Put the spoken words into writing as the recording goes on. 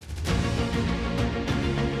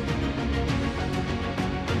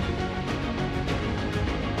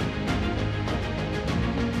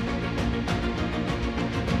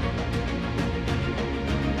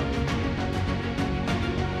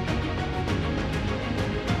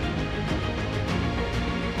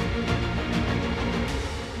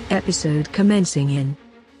Episode commencing in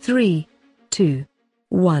 3, 2,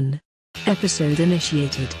 1. Episode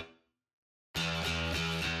initiated.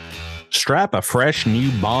 Strap a fresh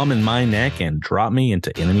new bomb in my neck and drop me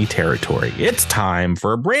into enemy territory. It's time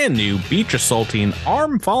for a brand new beach assaulting,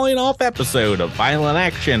 arm falling off episode of violent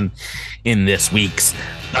action in this week's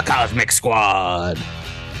The Cosmic Squad.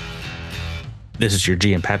 This is your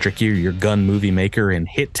GM Patrick here, your gun movie maker and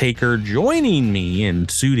hit taker. Joining me in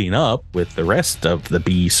suiting up with the rest of the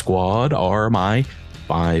B squad are my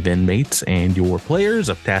 5 inmates and your players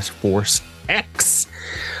of Task Force X.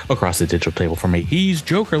 Across the digital table from me, he's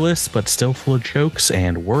jokerless but still full of jokes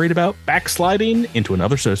and worried about backsliding into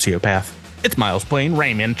another sociopath. It's Miles playing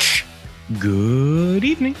Raymond. Good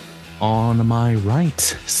evening. On my right,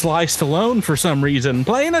 Sly Stallone for some reason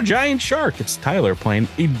playing a giant shark. It's Tyler playing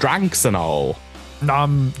a Dranksanol.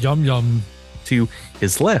 Nom, yum, yum. To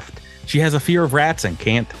his left, she has a fear of rats and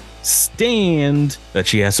can't stand that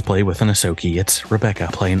she has to play with an Ahsoki. It's Rebecca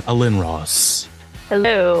playing a Linros.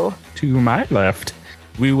 Hello. To my left,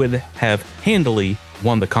 we would have handily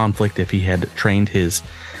won the conflict if he had trained his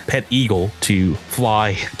pet eagle to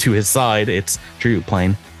fly to his side. It's Drew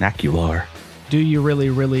playing Nacular. Do you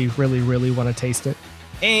really want to taste it?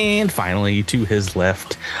 And finally, to his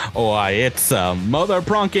left, it's Mother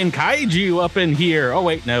Pronkin Kaiju up in here. Oh,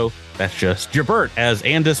 wait, no, that's just Jabert as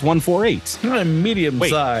Andis 148. I'm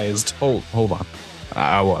medium-sized. Hold on.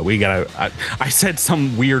 I said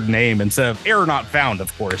some weird name instead of Error Not Found,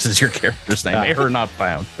 of course, is your character's name. Error Not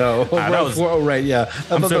Found. Right, yeah.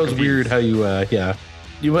 I thought that was weird how you, yeah.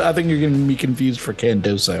 I think you're getting me confused for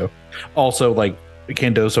Candoso. Also, like,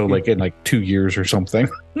 Candoso, like, in, 2 years or something.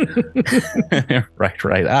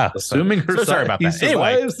 Right. Assuming her sorry about that.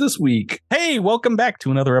 Anyway, this week. Hey, welcome back to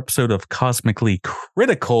another episode of Cosmically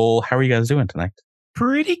Critical. How are you guys doing tonight?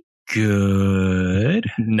 Pretty good.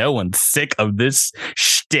 No one's sick of this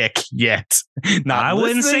shtick yet. I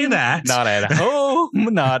wouldn't say that. Not at home,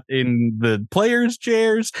 not in the players'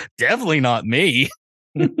 chairs. Definitely not me.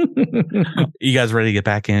 You guys ready to get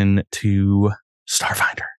back into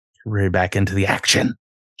Starfinder? Ready back into the action?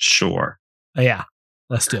 Sure. Yeah,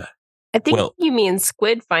 let's do it. I think you mean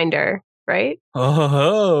Squid Finder, right?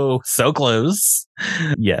 Oh, so close.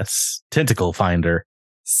 Yes, Tentacle Finder.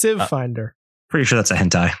 Civ Finder. Pretty sure that's a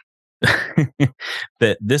hentai.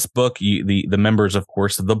 That this book, the members, of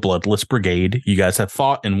course, of the Bloodless Brigade, you guys have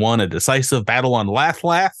fought and won a decisive battle on Lath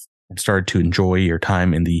and started to enjoy your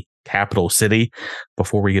time in the capital city.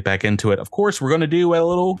 Before we get back into it, of course, we're going to do a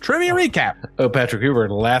little trivia recap. Oh, Patrick, we were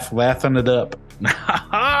laughing it up.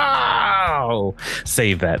 Oh,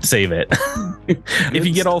 save it. If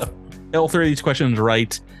you get all 3 of these questions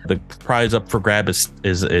right, the prize up for grab is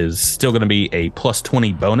still going to be a plus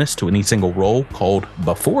 20 bonus to any single roll called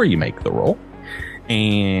before you make the roll.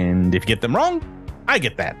 And if you get them wrong, I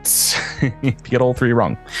get that. If you get all 3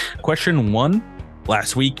 wrong. Question 1.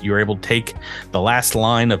 Last week, you were able to take the last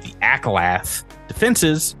line of the Akalath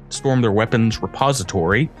defenses, storm their weapons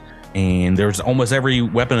repository, and there's almost every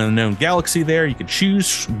weapon in the known galaxy there. You could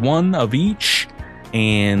choose one of each,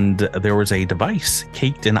 and there was a device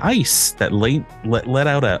caked in ice that let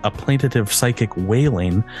out a plaintive psychic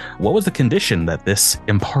wailing. What was the condition that this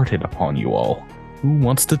imparted upon you all? Who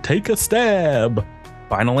wants to take a stab?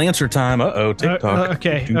 Final answer time. TikTok.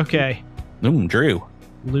 Okay. Drew.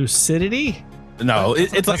 Lucidity? No,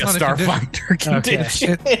 it's like a Starfinder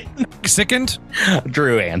condition. Okay. Sickened?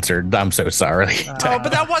 Drew answered. I'm so sorry. But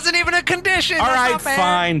that wasn't even a condition. All right,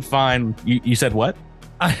 fine. You said what?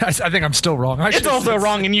 I think I'm still wrong. It's also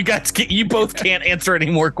wrong, and you both can't answer any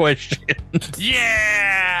more questions.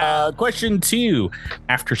 Yeah. Question 2.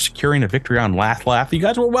 After securing a victory on Lath, you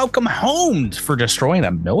guys were welcome home for destroying a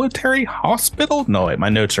military hospital. No, my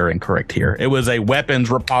notes are incorrect here. It was a weapons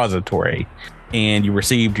repository. And you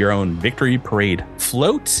received your own victory parade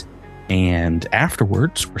float, and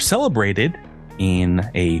afterwards were celebrated in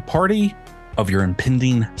a party of your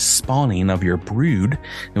impending spawning of your brood.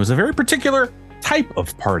 It was a very particular type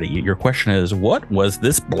of party. Your question is, what was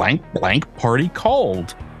this blank party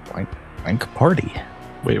called? Blank party.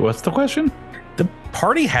 Wait, what's the question? The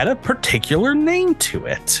party had a particular name to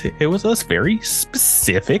it. It was a very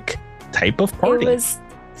specific type of party. It was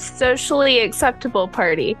socially acceptable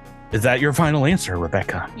party. Is that your final answer,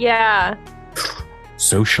 Rebecca? Yeah.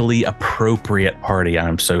 Socially appropriate party.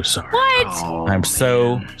 I'm so sorry. What? Oh, I'm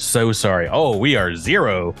so sorry. Oh, we are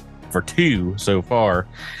 0 for 2 so far.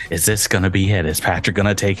 Is this going to be it? Is Patrick going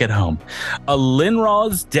to take it home?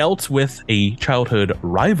 Linros dealt with a childhood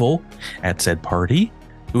rival at said party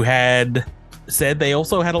who had said they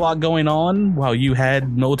also had a lot going on while you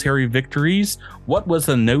had military victories. What was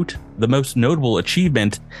the most notable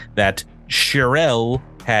achievement that Shirel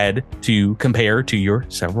had to compare to your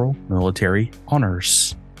several military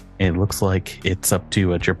honors. It looks like it's up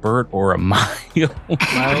to a Jabert or a Mile.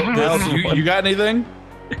 Miles, you got anything?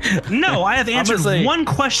 No, I have answered one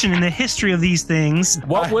question in the history of these things.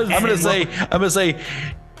 What was I'm gonna say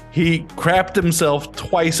he crapped himself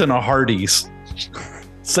twice in a Hardee's.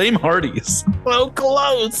 Same Hardee's. So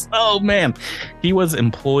close. Oh man. He was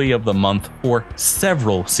employee of the month for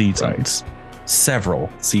several seasons. Right. Several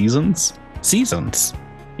seasons.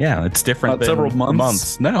 Yeah, it's different than several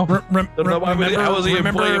months. No. I was the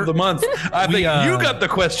employee of the month. I think you got the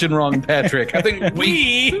question wrong, Patrick. I think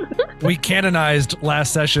we canonized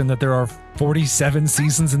last session that there are 47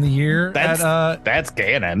 seasons in the year. That's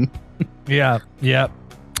canon. Yeah.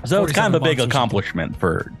 So it's kind of a big accomplishment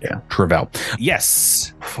for Travell.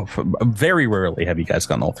 Yes. Very rarely have you guys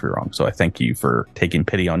gotten all three wrong. So I thank you for taking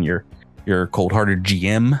pity on your cold-hearted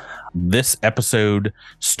GM. This episode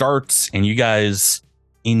starts and you guys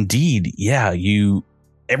indeed,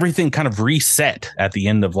 everything kind of reset at the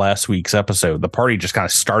end of last week's episode. The party just kind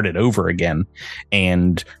of started over again.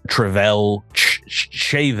 And Travell,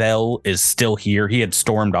 Chevel is still here. He had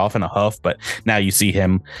stormed off in a huff, but now you see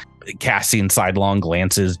him casting sidelong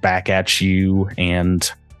glances back at you,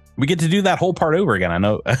 and we get to do that whole part over again. I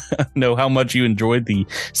know how much you enjoyed the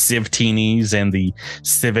Civ Teenies and the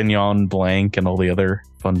Sauvignon Blanc and all the other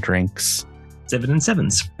fun drinks. 7 and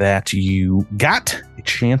 7s that you got a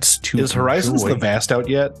chance to. Is Horizons the Vast out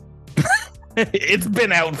yet? It's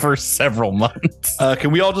been out for several months.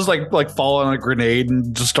 Can we all just like fall on a grenade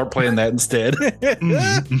and just start playing that instead? And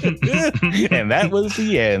that was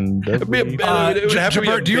the end.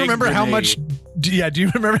 Jabert, do you remember how much? Do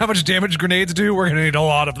you remember how much damage grenades do? We're gonna need a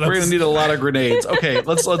lot of them. We're gonna need a lot of grenades. Okay,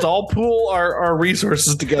 let's all pool our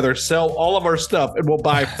resources together, sell all of our stuff, and we'll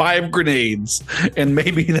buy 5 grenades, and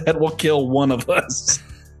maybe that will kill one of us.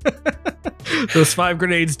 Those 5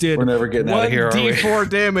 grenades did we're never getting out of here, 1d4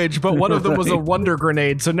 damage, but one of them was a wonder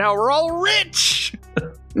grenade, so now we're all rich.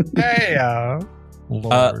 Hey,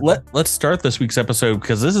 let's start this week's episode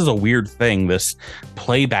because this is a weird thing, this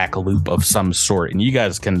playback loop of some sort, and you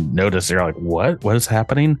guys can notice they're like, what is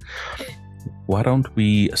happening? Why don't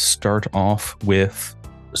we start off with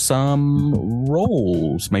some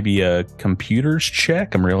rolls, maybe a computers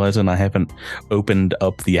check. I'm realizing I haven't opened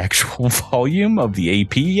up the actual volume of the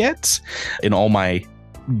AP yet in all my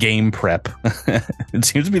game prep. It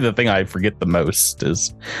seems to be the thing I forget the most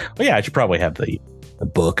is, I should probably have the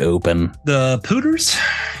book open. The pooters?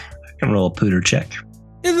 I can roll a pooter check.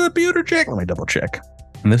 Is it a pooter check? Let me double check.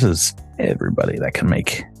 And this is everybody that can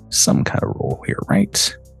make some kind of roll here,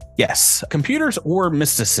 right? Yes, computers or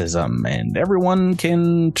mysticism, and everyone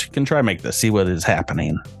can try to make this, see what is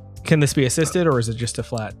happening. Can this be assisted, or is it just a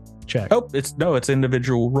flat check? Oh, it's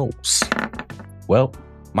individual rolls. Well,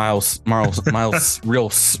 Miles, real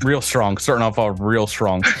strong, starting off real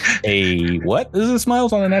strong. A what is this,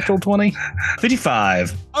 Miles, on a natural 20?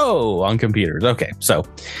 55. Oh, on computers. Okay, so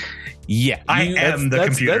yeah, I am the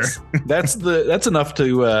computer. That's enough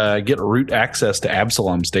to get root access to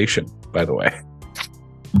Absalom Station, by the way.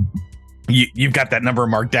 You've got that number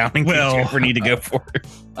marked down in case you ever need to go for it.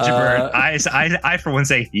 I for one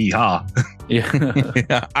say yeehaw.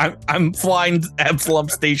 Yeah, I'm flying Absalom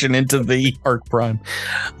Station into the Arc Prime.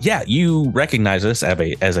 Yeah, you recognize this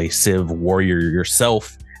as a Civ warrior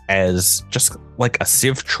yourself, as just like a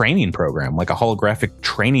Civ training program, like a holographic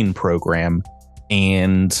training program,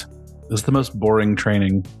 and it's the most boring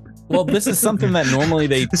training. Well, this is something that normally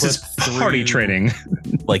they this is party training,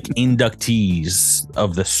 like inductees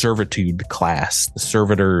of the servitude class, the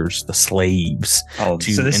servitors, the slaves. Oh,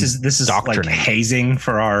 so this is like hazing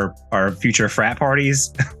for our future frat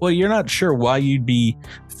parties. Well, you're not sure why you'd be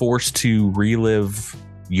forced to relive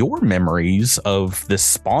your memories of this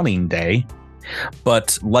spawning day,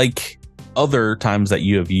 but like other times that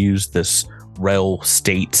you have used this Rel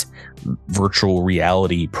State virtual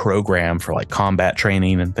reality program for like combat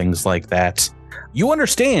training and things like that, you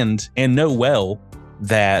understand and know well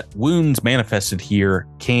that wounds manifested here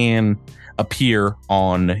can appear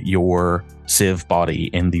on your Civ body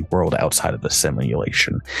in the world outside of the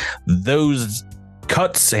simulation. Those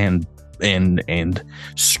cuts and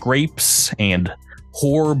scrapes and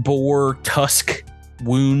horror tusk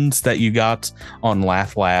wounds that you got on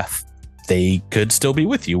Laugh, they could still be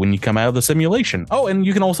with you when you come out of the simulation. Oh, and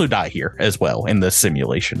you can also die here as well in the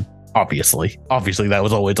simulation. Obviously, that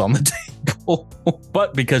was always on the table.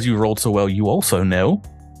 But because you rolled so well, you also know,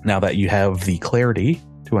 now that you have the clarity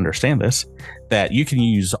to understand this, that you can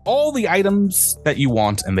use all the items that you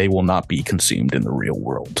want and they will not be consumed in the real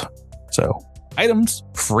world. So, items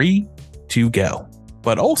free to go.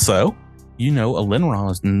 But also, you know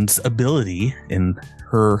Alinron's ability in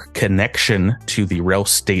her connection to the Rel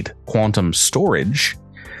State quantum storage.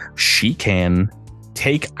 She can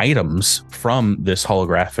take items from this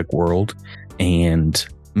holographic world and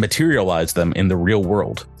materialize them in the real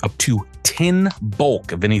world, up to 10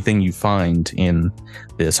 bulk of anything you find in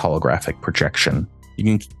this holographic projection.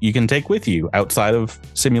 You can take with you outside of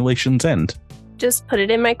simulation's end. Just put it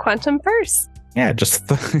in my quantum purse. Yeah, just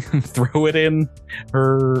throw it in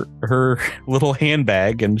her little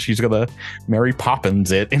handbag, and she's gonna Mary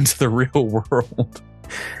Poppins it into the real world.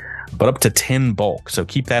 But up to 10 bulk, so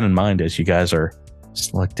keep that in mind as you guys are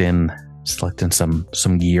selecting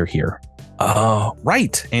some gear here.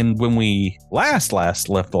 Right. And when we last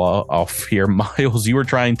left off here, Miles, you were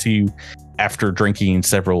trying to, after drinking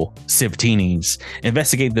several Civtinis,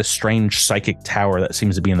 investigate this strange psychic tower that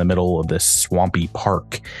seems to be in the middle of this swampy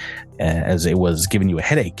park, as it was giving you a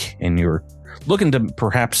headache, and you're looking to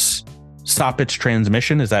perhaps stop its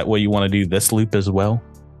transmission. Is that what you want to do this loop as well,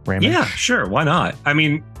 Ramage? Yeah, sure. Why not? I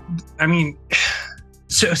mean,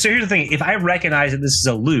 so here's the thing. If I recognize that this is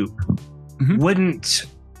a loop, wouldn't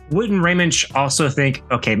Ramage also think,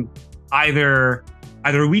 okay, either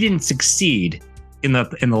we didn't succeed in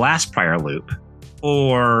the last prior loop,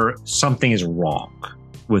 or something is wrong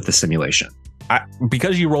with the simulation?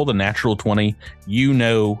 Because you rolled a natural 20, you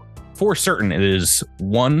know for certain it is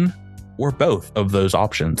one or both of those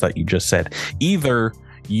options that you just said. Either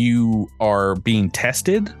you are being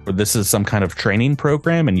tested, or this is some kind of training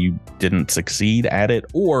program and you didn't succeed at it,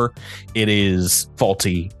 or it is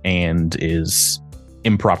faulty and is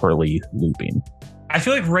improperly looping. I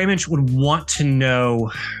feel like Ramage would want to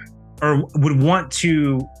know, or would want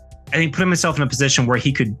to, I think, put himself in a position where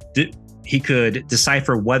he could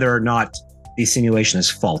decipher whether or not the simulation is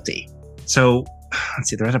faulty. So let's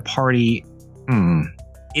see, they're at a party.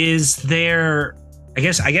 Is there, I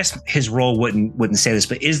guess his role wouldn't say this,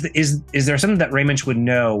 but is there something that Ramage would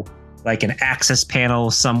know, like an access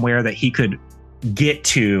panel somewhere that he could get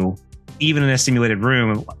to, even in a simulated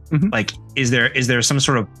room? Like, is there some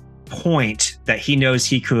sort of point that he knows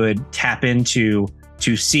he could tap into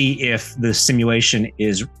to see if the simulation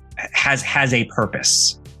has a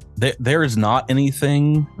purpose? There is not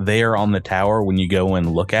anything there on the tower when you go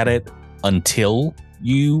and look at it, until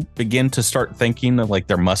you begin to start thinking that, like,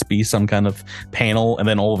 there must be some kind of panel, and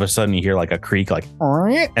then all of a sudden you hear like a creak, like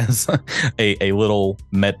as a little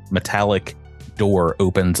metallic door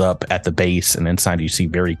opens up at the base, and inside you see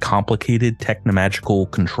very complicated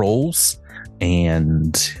technomagical controls.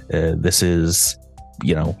 And this is,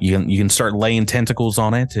 you can start laying tentacles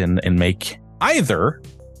on it and make either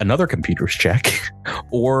another computer's check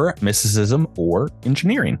or mysticism or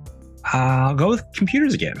engineering. I'll go with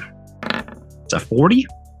computers again. It's a 40.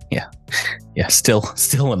 Yeah, still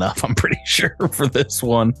enough, I'm pretty sure, for this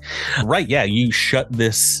one. Right, yeah, you shut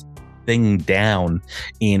this thing down,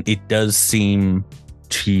 and it does seem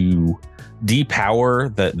to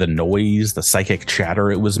depower the noise, the psychic chatter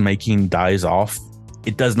it was making dies off.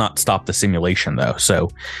 It does not stop the simulation, though, so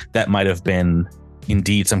that might have been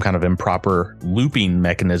indeed some kind of improper looping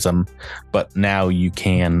mechanism, but now you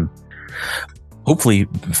can hopefully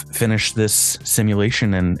finish this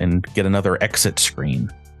simulation and get another exit screen.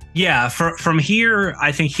 Yeah, from here,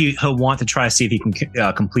 I think he'll want to try to see if he can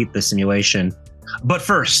complete the simulation. But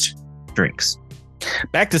first, drinks.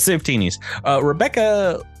 Back to Civtinis.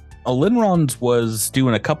 Rebecca, Alinron's was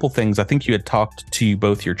doing a couple things. I think you had talked to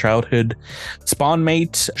both your childhood spawn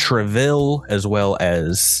mate, Treville, as well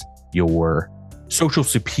as your social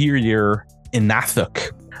superior,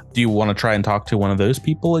 Inathuk. Do you want to try and talk to one of those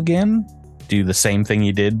people again? Do the same thing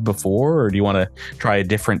you did before, or do you want to try a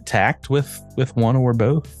different tact with one or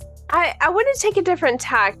both? I want to take a different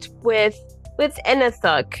tact with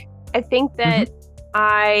Inathuk. I think that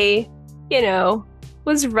I,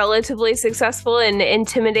 was relatively successful in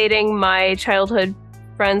intimidating my childhood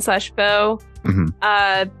friend / foe.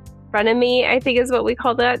 Frenemy, I think is what we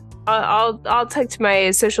call that. I'll talk to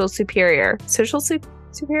my social superior. Social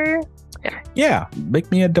superior? Yeah.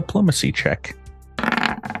 Make me a diplomacy check.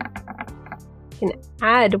 Can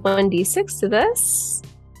add 1d6 to this.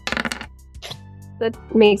 That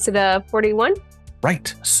makes it a 41.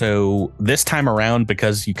 Right. So this time around,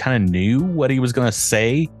 because you kind of knew what he was going to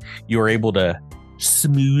say, you were able to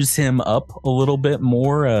smooth him up a little bit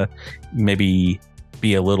more. Maybe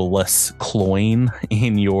be a little less cloying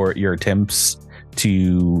in your attempts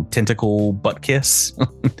to tentacle butt kiss.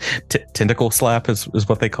 Tentacle slap is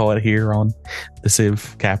what they call it here on the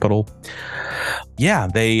Civ capital. Yeah,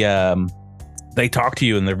 they talk to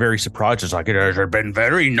you and they're very surprised. It's like, it has been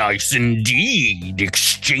very nice indeed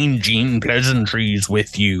exchanging pleasantries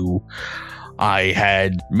with you. I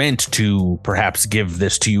had meant to perhaps give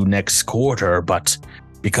this to you next quarter, but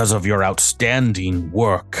because of your outstanding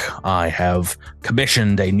work, I have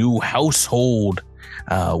commissioned a new household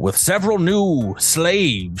with several new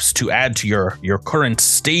slaves to add to your current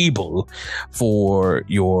stable for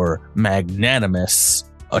your magnanimous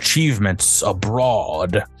achievements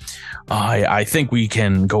abroad. I think we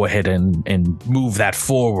can go ahead and move that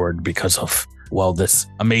forward because of, well, this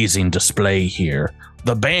amazing display here.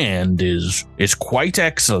 The band is quite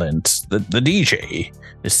excellent. The DJ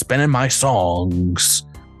is spinning my songs.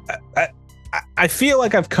 I feel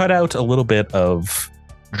like I've cut out a little bit of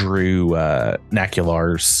Drew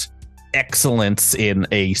Nacular's excellence in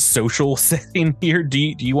a social setting here. Do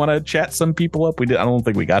you want to chat some people up? I don't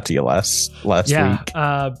think we got to you last week.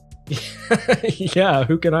 Yeah.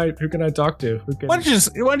 Who can I talk to? Why don't you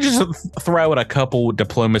just throw out a couple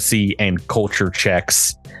diplomacy and culture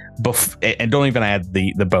checks, and don't even add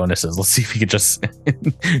the bonuses. Let's see if you could just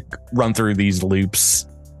run through these loops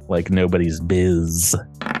like nobody's biz.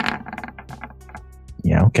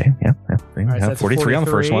 Yeah. Okay. Yeah. Right, so 43 on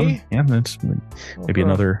the first one. Yeah. That's maybe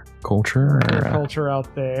another culture. Culture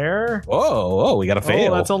out there. Whoa. We got to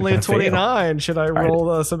fail. Oh, that's only a 29. Should I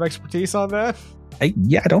roll some expertise on that? I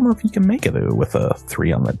don't know if you can make it with a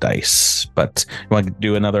 3 on the dice, but you want to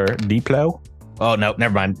do another Diplo? Oh, no,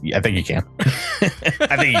 never mind. I think you can.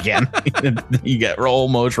 I think you can. You get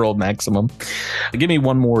almost rolled maximum. Give me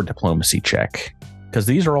one more diplomacy check, because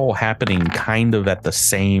these are all happening kind of at the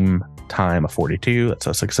same time. A 42, that's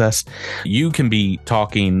a success. You can be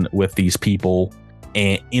talking with these people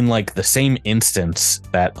in like the same instance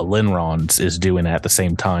that Alinron's is doing at the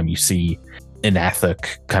same time. You see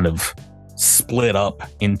Inathuk kind of split up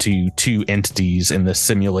into two entities in this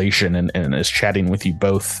simulation and is chatting with you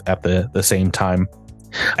both at the same time.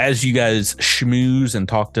 As you guys schmooze and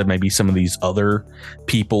talk to maybe some of these other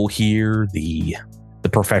people here, the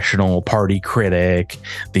professional party critic,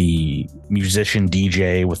 the musician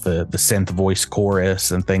DJ with the synth voice chorus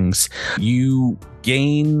and things, you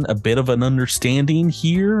gain a bit of an understanding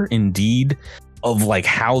here, indeed, of like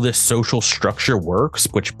how this social structure works,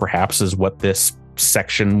 which perhaps is what this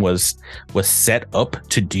section was set up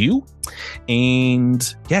to do.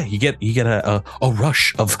 And yeah, you get a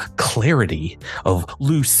rush of clarity, of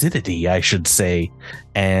lucidity, I should say,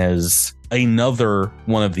 as another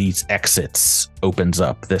one of these exits opens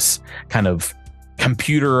up. This kind of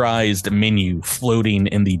computerized menu floating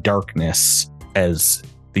in the darkness as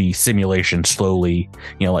the simulation slowly,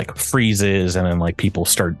 like freezes, and then like people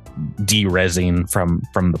start de-resing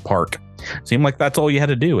from the park. Seemed like that's all you had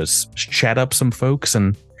to do is chat up some folks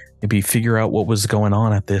and maybe figure out what was going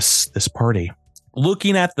on at this party.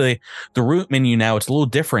 Looking at the route menu now, it's a little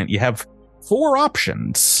different. You have 4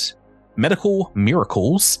 options: medical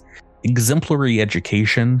miracles, exemplary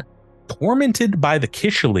education, tormented by the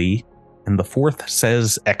Kishali, and the 4th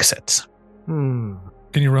says exit. Can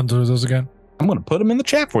you run through those again? I'm going to put them in the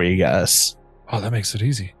chat for you guys. Oh, that makes it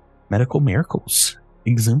easy. Medical miracles,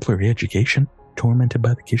 exemplary education, tormented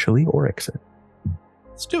by the Kishali, or exit.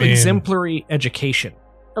 Let's do exemplary education.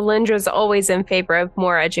 Alindra's always in favor of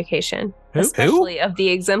more education. Especially of the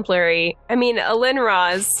exemplary. I mean,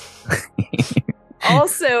 Alinra's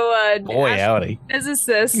also boy howdy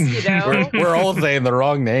physicist, we're all saying the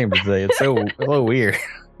wrong name today. It's so weird.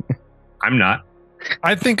 I'm not.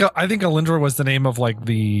 I think Alindra was the name of like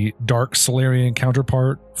the dark Solarian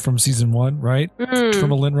counterpart from season 1, right?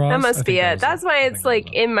 From Alinra. That must be it. That's why it's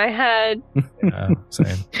like in my head. Yeah,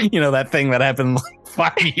 same. That thing that happened like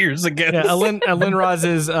 5 years ago. Yeah, Alinra's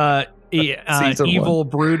is evil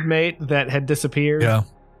broodmate that had disappeared. Yeah.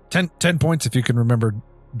 10 points if you can remember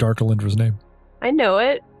Dark Alindra's name. I know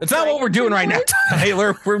it. It's not what we're doing right now,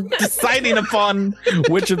 Tyler. We're deciding upon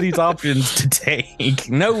which of these options to take.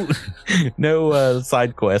 No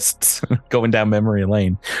side quests going down memory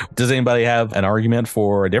lane. Does anybody have an argument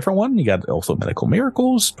for a different one? You got also medical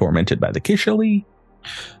miracles, tormented by the Kishali.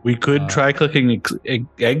 We could try clicking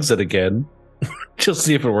exit again. Just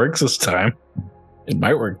see if it works this time. It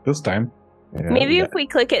might work this time. Maybe if we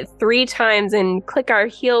click it 3 times and click our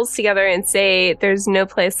heels together and say there's no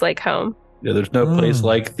place like home. Yeah, there's no place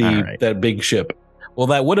like that big ship. Well,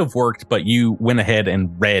 that would have worked, but you went ahead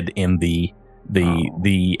and read in the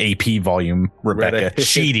AP volume, Rebecca,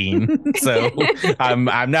 cheating. So I'm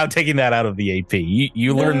now taking that out of the AP.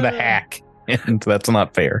 You learned the hack, and that's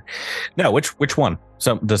not fair. No, which one?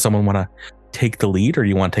 So does someone want to take the lead, or do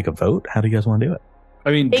you want to take a vote? How do you guys want to do it? I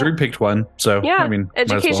mean, Drew picked one, so yeah, I mean,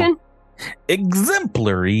 education.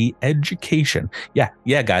 Exemplary education. Yeah,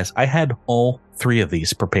 guys, I had all 3 of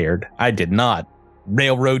these prepared. I did not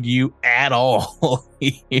railroad you at all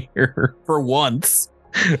here for once.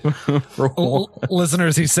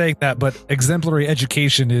 Listeners, he's saying that, but exemplary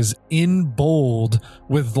education is in bold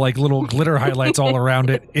with like little glitter highlights all around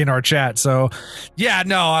it in our chat. So, yeah,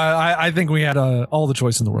 no, I think we had all the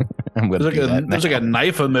choice in the world. There's like a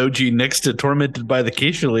knife emoji next to tormented by the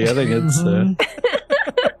quiche. I think it's.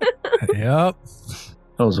 Yep.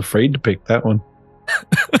 I was afraid to pick that one.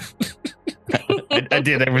 I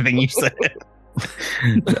did everything you said.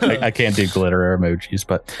 I can't do glitter emojis,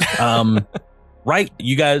 but right,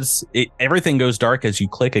 you guys, everything goes dark as you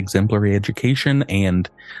click exemplary education, and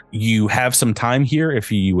you have some time here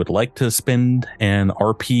if you would like to spend an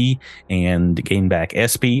RP and gain back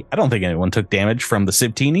SP. I don't think anyone took damage from the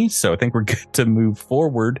Civtini, so I think we're good to move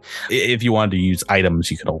forward. If you wanted to use items,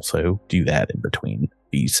 you could also do that in between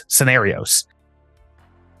these scenarios.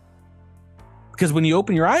 Because when you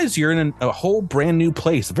open your eyes, you're in a whole brand new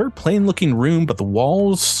place, a very plain looking room, but the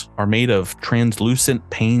walls are made of translucent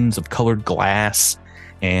panes of colored glass.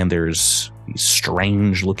 And there's these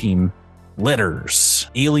strange looking letters,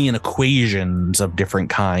 alien equations of different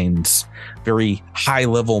kinds, very high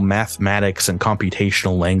level mathematics and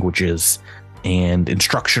computational languages, and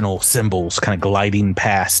instructional symbols kind of gliding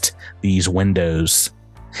past these windows.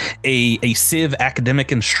 A Civ academic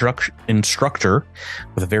instructor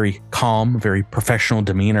with a very calm, very professional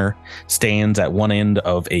demeanor stands at one end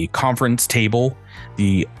of a conference table,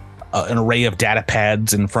 an array of data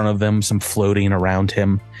pads in front of them, some floating around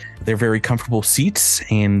him. They're very comfortable seats,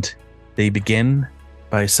 and they begin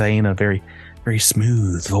by saying a very, very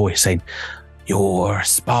smooth voice, saying, "Your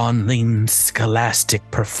sparkling scholastic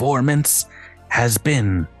performance has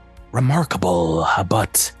been remarkable,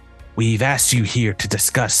 but we've asked you here to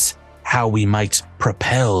discuss how we might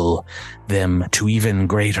propel them to even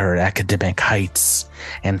greater academic heights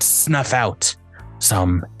and snuff out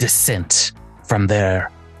some dissent from their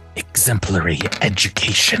exemplary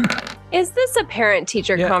education." Is this a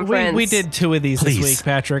parent-teacher conference? We did 2 of these this week,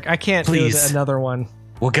 Patrick. I can't do another one.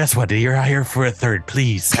 Well, guess what? You're here for a third.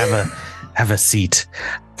 Please have a seat.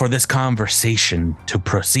 For this conversation to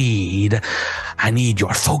proceed, I need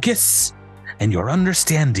your focus and your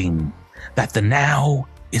understanding that the now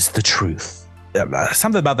is the truth.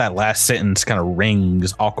 Something about that last sentence kind of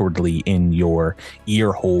rings awkwardly in your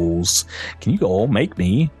ear holes. Can you all make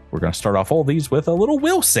me? We're going to start off all these with a little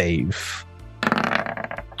will save.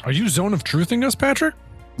 Are you zone of truthing us, Patrick?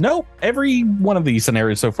 No, every one of these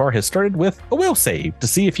scenarios so far has started with a will save to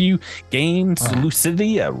see if you gain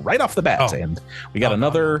lucidity right off the bat. And we got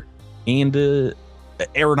another and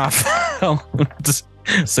aeronaut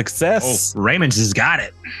success. Raymond's has got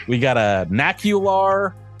it. We got a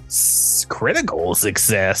Nacular critical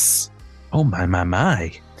success. Oh,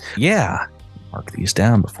 my. Yeah. Mark these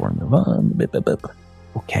down before I move on.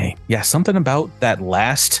 Okay. Yeah, something about that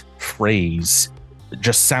last phrase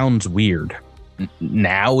just sounds weird.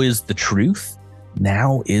 Now is the truth?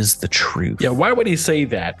 Now is the truth. Yeah, why would he say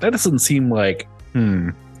that? That doesn't seem like,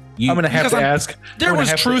 I'm going to have to ask. There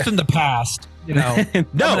was truth in the past. You know, no. I'm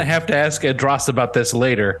gonna have to ask Dross about this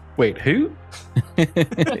later. Wait, who?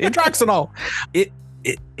 Droxenol. It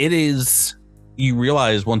is. You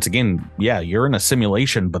realize once again, yeah, you're in a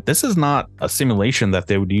simulation, but this is not a simulation that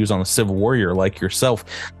they would use on a Civil Warrior like yourself.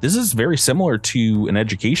 This is very similar to an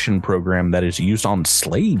education program that is used on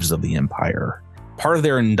slaves of the Empire. Part of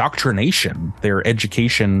their indoctrination, their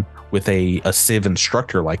education with a Civ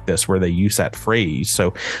instructor like this, where they use that phrase.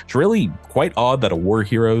 So it's really quite odd that a war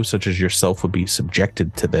hero such as yourself would be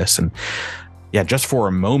subjected to this. And yeah, just for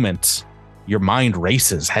a moment, your mind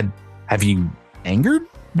races. Have you angered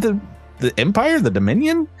the Empire, the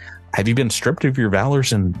Dominion? Have you been stripped of your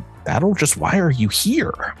valors in battle? Just why are you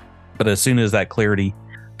here? But as soon as that clarity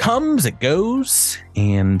comes, it goes,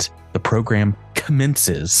 and the program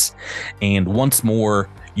commences. And once more,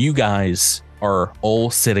 you guys are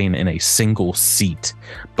all sitting in a single seat,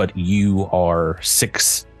 but you are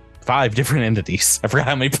 5 different entities. I forgot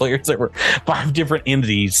how many players there were. 5 different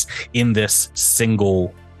entities in this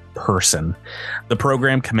single person. The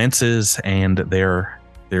program commences, and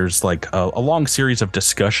there's like a long series of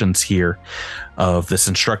discussions here of this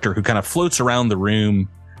instructor who kind of floats around the room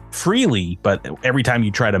freely, but every time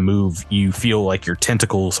you try to move, you feel like your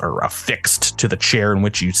tentacles are affixed to the chair in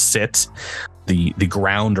which you sit, the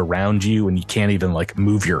ground around you, and you can't even like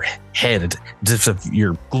move your head. It's as if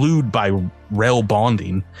you're glued by rail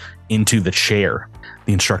bonding into the chair.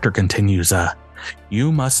 The instructor continues,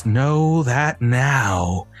 "You must know that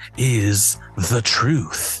now is the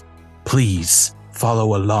truth. Please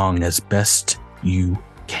follow along as best you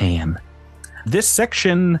can." This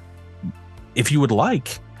section, if you would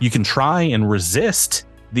like, you can try and resist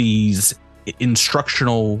these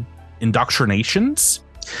instructional indoctrinations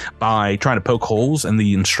by trying to poke holes in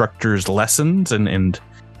the instructor's lessons and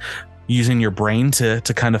using your brain to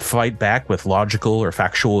kind of fight back with logical or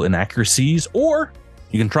factual inaccuracies, or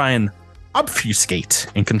you can try and obfuscate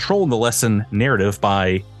and control the lesson narrative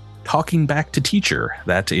by talking back to teacher.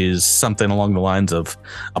 That is something along the lines of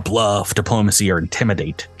a bluff, diplomacy, or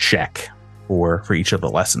intimidate check for each of the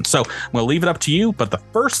lessons. So I'm going to leave it up to you, but the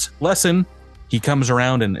first lesson, he comes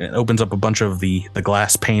around and opens up a bunch of the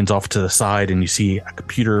glass panes off to the side, and you see a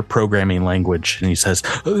computer programming language, and he says,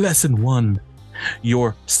 Lesson 1.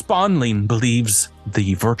 Your spawnling believes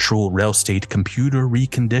the virtual rail state computer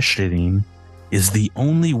reconditioning is the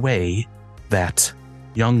only way that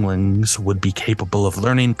younglings would be capable of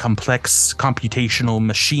learning complex computational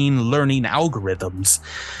machine learning algorithms.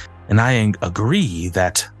 And I agree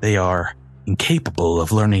that they are incapable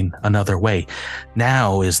of learning another way.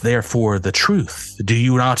 Now is therefore the truth. Do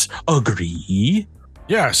you not agree?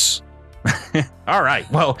 Yes. All right.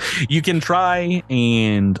 Well, you can try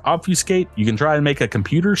and obfuscate. You can try and make a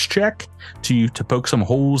computer's check to poke some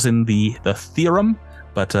holes in the theorem.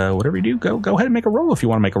 But whatever you do, go ahead and make a roll if you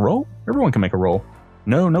want to make a roll. Everyone can make a roll.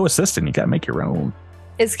 No assistant. You got to make your own.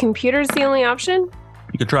 Is computers the only option?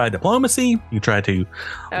 You could try diplomacy. You could try to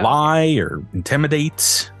lie or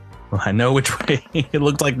intimidate. Well, I know which way it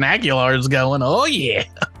looked like Nagular is going. Oh, yeah.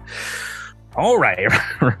 All right.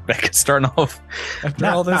 Rebecca's starting off. After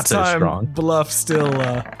all this so time, strong. Bluff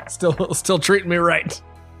still treating me right.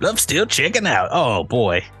 Bluff still checking out. Oh,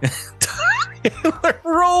 boy. Taylor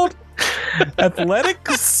rolled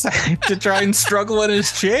athletics to try and struggle in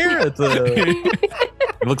his chair.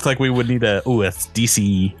 It looks like we would need a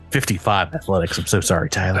DC 55 athletics. I'm so sorry,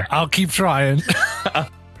 Tyler. I'll keep trying.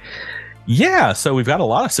 Yeah, so we've got a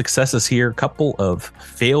lot of successes here, a couple of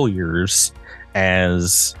failures.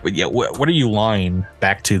 What are you lying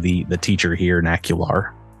back to the teacher here,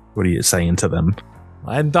 Nacular? What are you saying to them?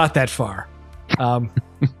 I hadn't thought that far. I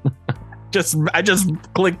just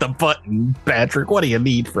clicked the button, Patrick. What do you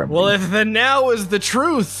need from me? Well, if the now is the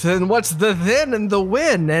truth, then what's the then and the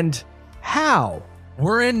when and how?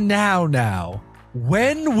 We're in now.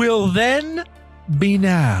 When will then be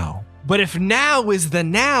now? But if now is the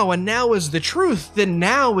now and now is the truth, then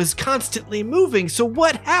now is constantly moving. So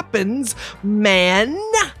what happens, man?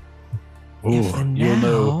 Ooh, you'll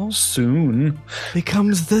know soon.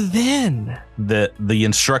 Becomes the then. The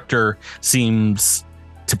instructor seems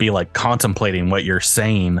to be like contemplating what you're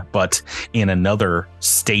saying, but in another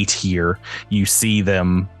state here, you see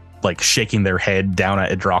them like shaking their head down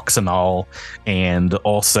at Adroxanol and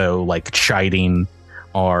also like chiding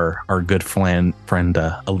our good friend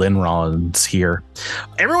Alinron's here.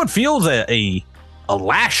 Everyone feels a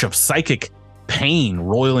lash of psychic pain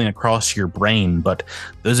roiling across your brain, but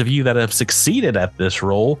those of you that have succeeded at this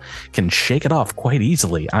roll can shake it off quite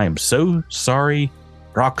easily. I am so sorry,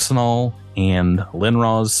 Roxanol and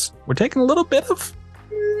Linroz. We're taking a little bit of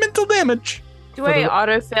mental damage. Do I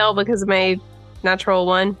auto fail because of my natural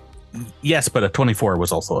one? Yes, but a 24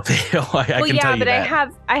 was also a fail. I can tell you but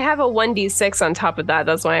that. I have a 1d6 on top of that.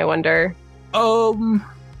 That's why I wonder.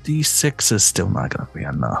 D6 is still not going to be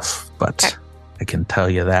enough, but okay. I can tell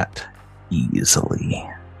you that easily.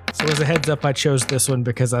 So as a heads up, I chose this one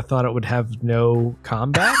because I thought it would have no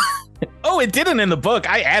combat. Oh, it didn't in the book.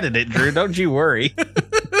 I added it, Drew. Don't you worry.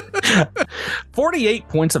 48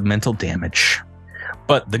 points of mental damage.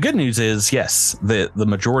 But the good news is, yes, the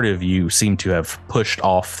majority of you seem to have pushed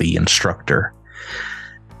off the instructor.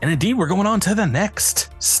 And indeed, we're going on to the next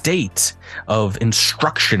state of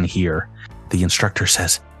instruction here. The instructor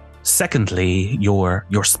says, secondly, your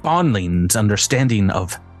spawnling's understanding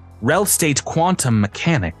of rel state quantum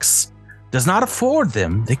mechanics does not afford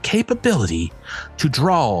them the capability to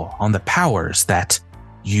draw on the powers that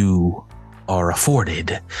you are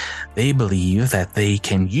afforded. They believe that they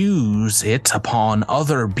can use it upon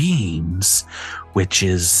other beings, which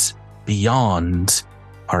is beyond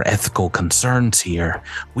our ethical concerns here.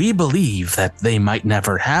 We believe that they might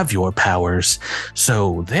never have your powers,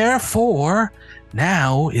 so therefore,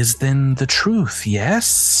 now is then the truth,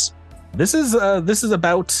 yes? This is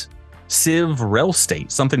about Civ Rel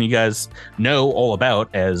State, something you guys know all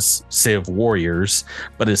about as Civ warriors,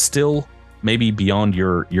 but is still maybe beyond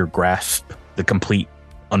your grasp, the complete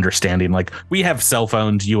understanding. Like, we have cell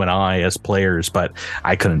phones, you and I as players, but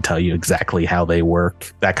I couldn't tell you exactly how they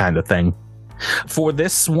work, that kind of thing. For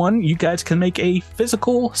this one, you guys can make a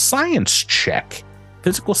physical science check.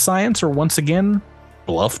 Physical science, or once again,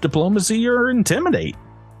 bluff, diplomacy, or intimidate.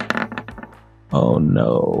 Oh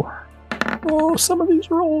no. Oh, some of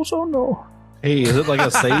these rolls, oh no. Hey, is it like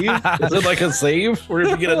a save? Is it like a save where if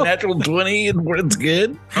you get a natural 20 and it's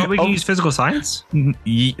good? Oh, we can use physical science?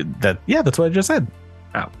 Yeah, that's what I just said.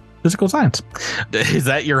 Physical science. Is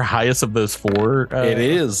that your highest of those 4? It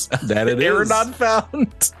is. That it Error is. not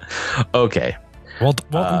found. Okay. Well,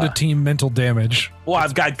 welcome to Team Mental Damage. Well,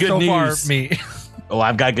 I've got good so news. Far, me. Oh,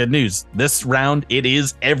 I've got good news. This round, it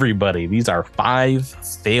is everybody. These are 5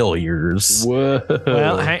 failures. Whoa.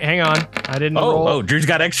 Well, hang on. I didn't roll. Oh, Drew's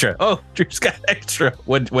got extra.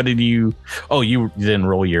 What did you? Oh, you didn't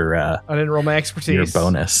roll your I didn't roll my expertise. your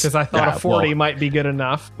bonus because I thought a 40 might be good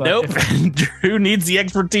enough. But Nope. Drew needs the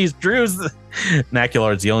expertise.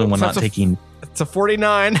 Nacular is the only one not taking. It's a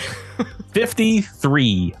 49.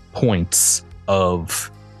 53 points of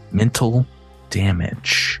mental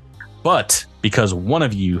damage. But because one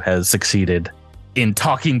of you has succeeded in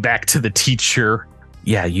talking back to the teacher,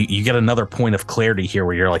 yeah, you get another point of clarity here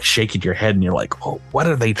where you're like shaking your head and you're like, oh, what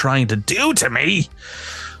are they trying to do to me?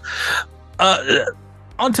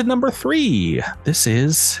 On to number 3. This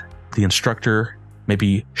is the instructor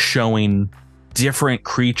maybe showing different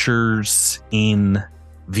creatures in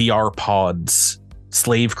VR pods,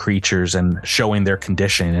 slave creatures, and showing their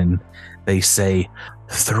condition. And they say,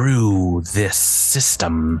 through this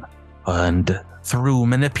system and through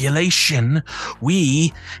manipulation,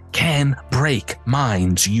 we can break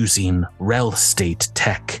minds using rel state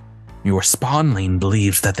tech. Your spawnling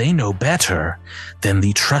believes that they know better than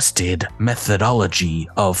the trusted methodology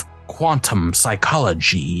of quantum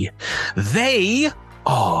psychology. They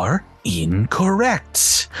are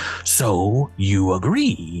incorrect. So you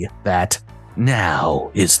agree that now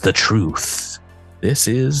is the truth. This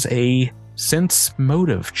is a sense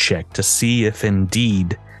motive check to see if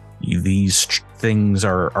indeed these things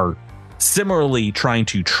are similarly trying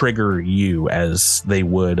to trigger you as they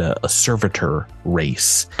would a servitor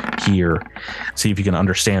race here. See if you can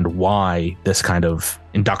understand why this kind of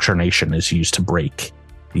indoctrination is used to break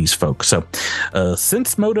these folks. So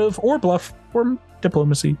sense motive or bluff or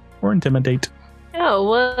diplomacy or intimidate. Oh,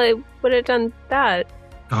 well, I would have done that.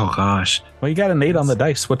 Oh gosh. Well, you got an 8 on the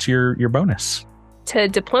dice. What's your bonus? To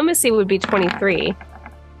diplomacy would be 23.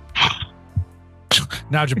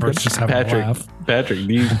 Now Jabber's just having a laugh. Patrick,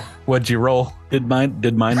 What'd you roll? did mine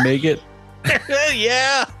make it?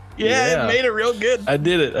 Yeah, it made it real good. I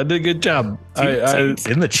did it. I did a good job. It's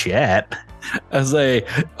in the chat. I say,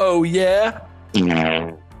 oh yeah.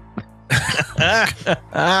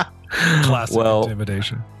 Classic Well,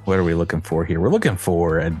 intimidation. what are we looking for here? We're looking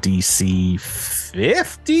for a DC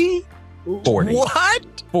 50? 40. What?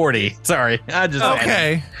 40. Sorry. I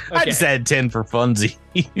just had 10 for funsies.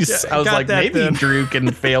 I was got like, that maybe then. Drew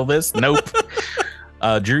can fail this. Nope.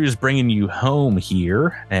 Drew is bringing you home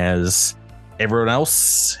here as everyone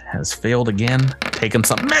else has failed again, taking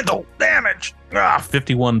some mental damage.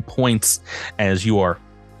 51 points as you are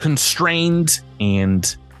constrained,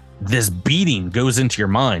 and this beating goes into your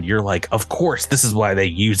mind. You're like, of course, this is why they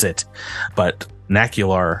use it. But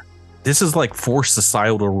Nacular, this is like forced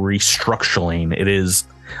societal restructuring. It is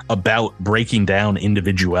about breaking down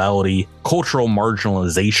individuality, cultural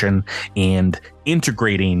marginalization, and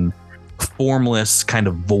integrating formless kind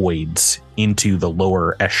of voids into the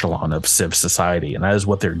lower echelon of civ society. And that is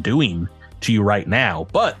what they're doing to you right now.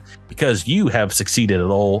 But because you have succeeded at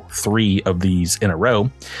all 3 of these in a row,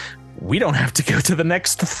 we don't have to go to the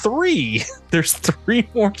next 3. There's 3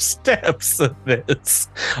 more steps of this.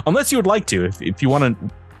 Unless you would like to, if you want to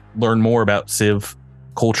learn more about civ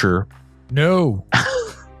culture. No.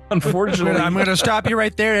 Unfortunately, I'm going to stop you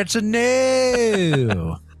right there. It's a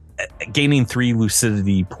no. Gaining 3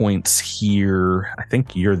 lucidity points here. I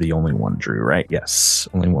think you're the only one, Drew, right? Yes.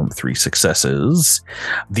 Only one with 3 successes.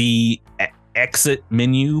 The exit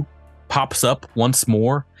menu pops up once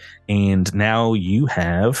more, and now you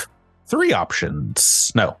have 3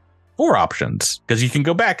 options. No, 4 options, because you can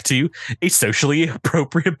go back to a socially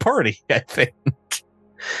appropriate party, I think.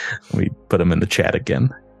 Let me put them in the chat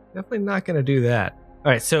again. Definitely not going to do that.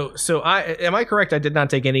 All right, so am I correct? I did not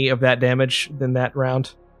take any of that damage in that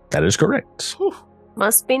round. That is correct. Whew.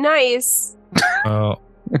 Must be nice. Oh,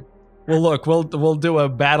 Well, look, we'll do a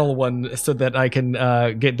battle one so that I can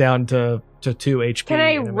get down to 2 HP. Can I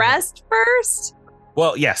in a minute. rest first?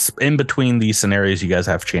 Well, yes. In between these scenarios, you guys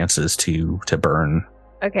have chances to burn.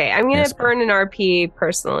 Okay, I'm going Yes, to burn an RP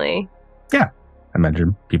personally. I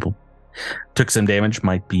imagine people took some damage,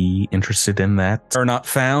 might be interested in that. Are not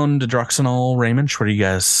found. Droxenol, Raymond, what are you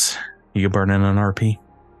guys? You burning an RP?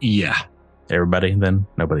 Yeah. Everybody, then?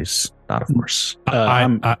 Nobody's not, of course.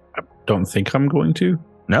 I don't think I'm going to.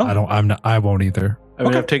 No? I don't. I'm not. I won't either. I mean,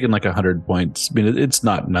 Okay. I've taken like 100 points. I mean, it's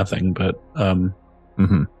not nothing, but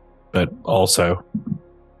Mhm. but also,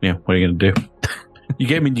 yeah, what are you gonna do? You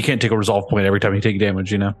can't take a resolve point every time you take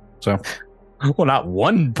damage, you know. So Well, not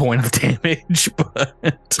 1 point of damage, but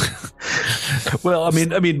Well, I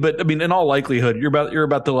mean, in all likelihood, you're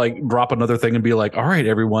about to like drop another thing and be like, all right,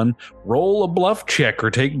 everyone, roll a bluff check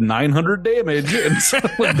or take 900 damage, and so,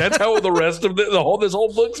 like, that's how the rest of this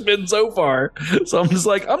whole book's been so far. So I'm just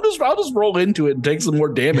like, I'll just roll into it and take some more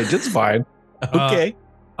damage. It's fine. okay.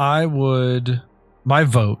 My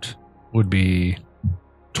vote would be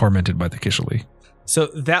Tormented by the Kishali. So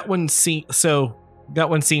that one seems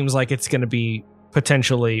like it's going to be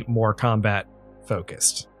potentially more combat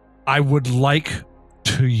focused. I would like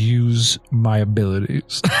to use my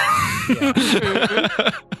abilities.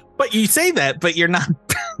 But you say that, but you're not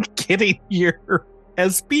getting your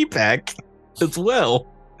SP back as well.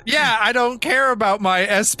 Yeah, I don't care about my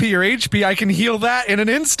SP or HP. I can heal that in an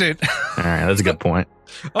instant. All right, that's a good point.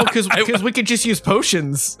 Oh, because we could just use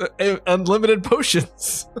potions, unlimited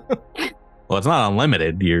potions. Well, it's not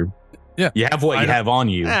unlimited. You have what you have on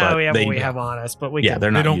you. But we have what we have on us, but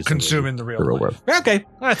they're not. They don't using consume in the real world. life. Okay,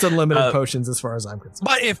 that's unlimited potions as far as I'm concerned.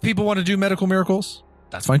 But if people want to do medical miracles,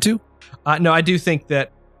 that's fine too. No, I do think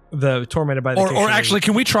that the Tormented by the or actually,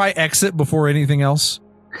 can we try exit before anything else?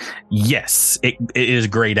 Yes, it is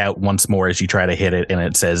grayed out once more as you try to hit it, and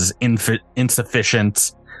it says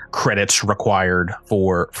insufficient credits required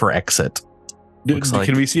for exit.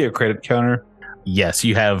 Can we see a credit counter? Yes,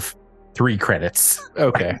 you have 3 credits.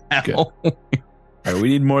 Okay, good. All right, we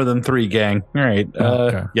need more than 3, gang. All right.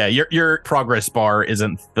 Okay. Yeah, your progress bar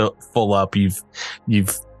isn't full up. You've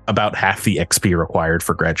about half the XP required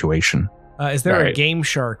for graduation. Is there All a right. game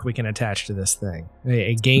shark we can attach to this thing?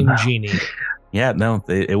 A game genie? Yeah, no,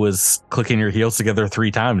 it was clicking your heels together 3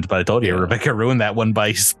 times, but I told you, Rebecca ruined that one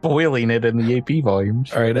by spoiling it in the AP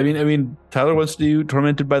volumes. All right. I mean, Tyler wants to do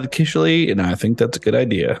Tormented by the Kishali, and I think that's a good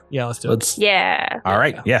idea. Yeah, let's do it. Yeah. All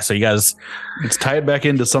right. Yeah. So you guys, Let's tie it back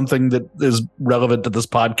into something that is relevant to this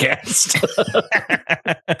podcast.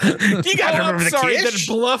 you guys remember the sorry Kish?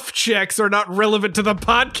 that bluff checks are not relevant to the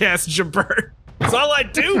podcast, Jabert. That's all I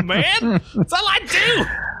do, man. That's all I do.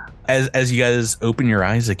 As you guys open your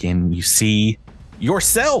eyes again, you see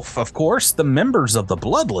yourself, of course, the members of the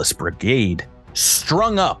Bloodless Brigade,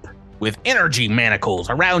 strung up with energy manacles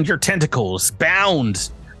around your tentacles,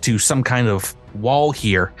 bound to some kind of wall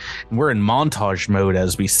here. And we're in montage mode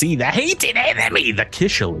as we see the hated enemy, the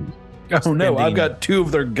Kishali. Oh no, I've got 2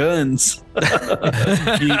 of their guns.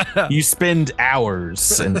 you spend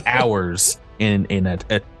hours and hours in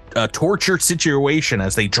a torture situation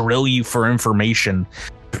as they drill you for information,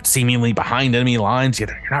 seemingly behind enemy lines. You're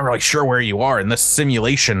not really sure where you are, and this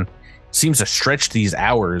simulation seems to stretch these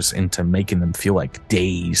hours into making them feel like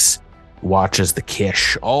days. Watch as the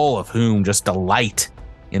Kish, all of whom just delight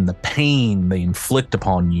in the pain they inflict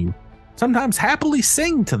upon you, sometimes happily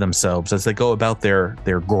sing to themselves as they go about their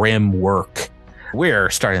grim work. We're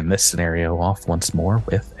starting this scenario off once more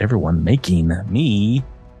with everyone making me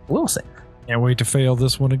will save. Can't wait to fail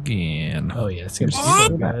this one again. Oh yeah, it's gonna be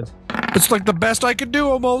so good. It's like the best I could do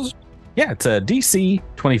almost. Yeah, it's a DC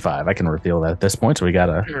 25. I can reveal that at this point. So we got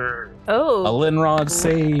a Linrod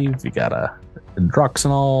save. We got a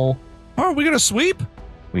Druxenol. Oh, are we gonna sweep?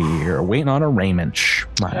 We are waiting on a Raymond.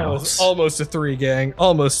 That was almost a 3, gang.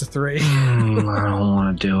 Almost a 3. I don't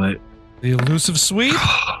want to do it. The elusive sweep.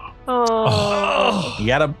 Oh. You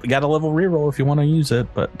got a level reroll if you want to use it,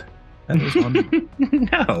 but that is one.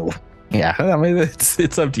 No. Yeah, I mean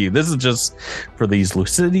it's up to you. This is just for these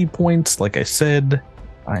lucidity points. Like I said,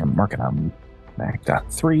 I am marking them. I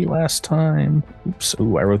got 3 last time. Oops.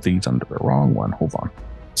 Ooh, I wrote these under the wrong one. Hold on.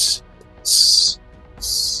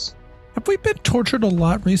 Have we been tortured a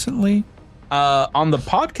lot recently? On the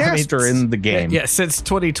podcast or in the game? Yeah, since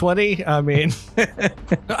 2020. I mean,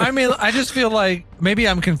 I just feel like maybe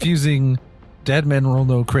I'm confusing Dead Men Roll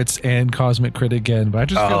No Crits and Cosmic Crit again, but I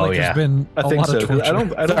just feel like there's been I a think lot so. of torture. I don't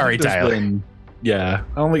Sorry, think there's Tyler. been- I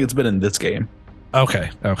don't think it's been in this game.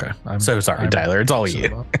 Okay. I'm so sorry, Tyler. It's all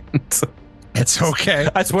you. It's okay.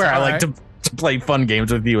 I swear It's I all like to play fun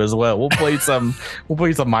games with you as well. We'll play some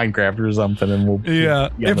Minecraft or something, and we'll be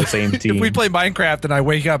on the same team. If we play Minecraft and I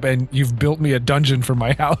wake up and you've built me a dungeon for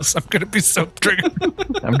my house, I'm gonna be so triggered.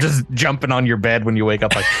 I'm just jumping on your bed when you wake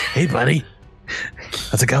up like, hey buddy,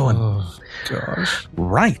 how's it going? Oh gosh.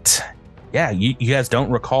 Right. Yeah, you guys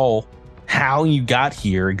don't recall how you got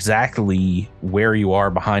here, exactly where you are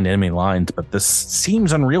behind enemy lines, but this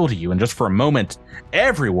seems unreal to you. And just for a moment,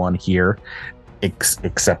 everyone here,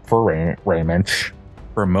 except for Raymond,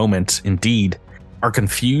 for a moment, indeed, are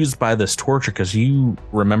confused by this torture because you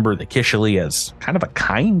remember the Kishali as kind of a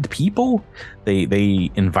kind people. They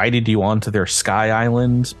invited you onto their sky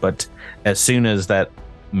island, but as soon as that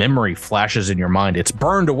memory flashes in your mind, it's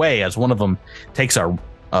burned away as one of them takes a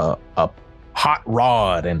hot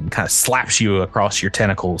rod and kind of slaps you across your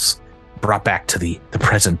tentacles, brought back to the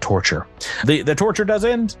present torture. The torture does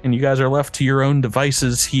end, and you guys are left to your own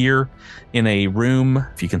devices here in a room.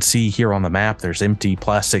 If you can see here on the map, there's empty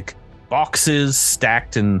plastic boxes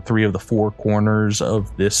stacked in 3 of the 4 corners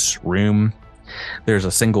of this room. There's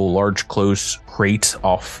a single large closed crate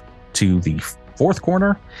off to the 4th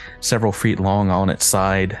corner, several feet long on its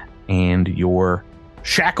side, and your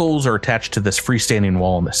shackles are attached to this freestanding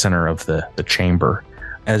wall in the center of the chamber.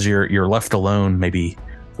 As you're left alone, maybe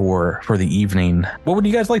for the evening, what would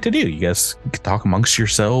you guys like to do? You guys can talk amongst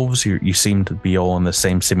yourselves. You seem to be all in the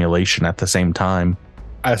same simulation at the same time.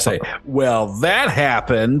 I say, well, that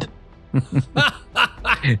happened.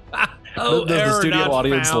 Oh, Does the error studio not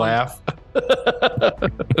audience found. laugh?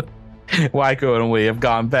 Why couldn't we have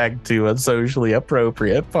gone back to a socially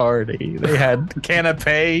appropriate party? They had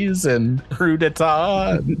canapes and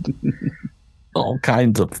crudita and all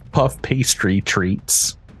kinds of puff pastry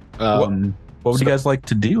treats. What would you guys like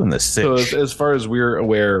to do in this So sitch? as far as we're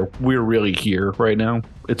aware, we're really here right now.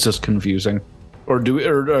 It's just confusing. Or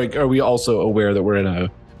are we also aware that we're in a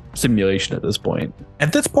simulation at this point?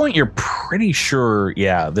 At this point, you're pretty sure,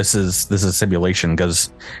 yeah, this is simulation,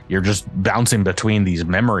 because you're just bouncing between these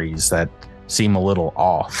memories that seem a little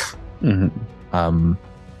off. Mm-hmm.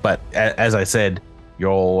 But as I said, you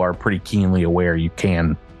all are pretty keenly aware you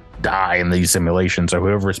can die in these simulations. So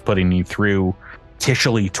whoever's putting you through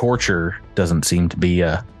kishly torture doesn't seem to be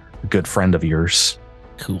a good friend of yours.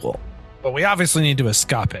 Cool. But we obviously need to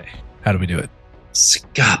escape. How do we do it?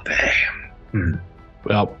 Scape.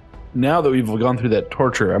 Well, now that we've gone through that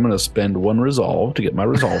torture, I'm going to spend 1 resolve to get my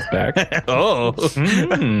resolve back. Oh,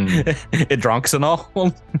 it drunks and all.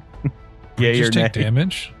 Yeah, Just you're take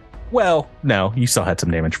damage. Well, no, you still had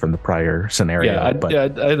some damage from the prior scenario. I had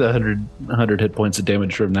 100 hit points of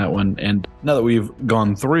damage from that one. And now that we've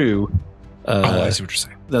gone through, I see what you're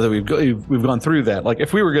saying. now that we've gone through that, like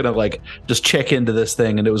if we were gonna like just check into this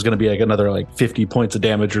thing and it was gonna be like another like 50 points of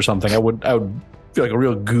damage or something, I would feel like a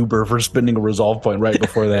real goober for spending a resolve point right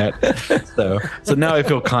before that. so now I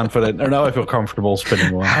feel confident, or now I feel comfortable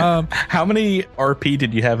spending 1. How many RP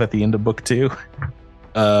did you have at the end of book 2?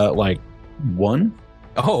 Like 1.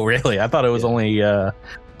 Oh, really? I thought it was only a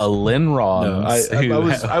Linron.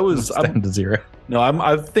 No, I was down to 0. No,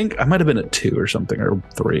 I think I might have been at 2 or something, or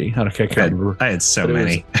 3. I can't remember. I had so But it was-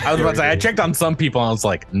 many. I was about to say, I checked on some people and I was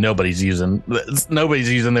like, nobody's using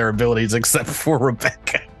their abilities except for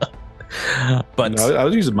Rebecca. But No, I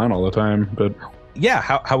was using mine all the time, but yeah,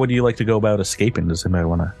 how would you like to go about escaping? Does anybody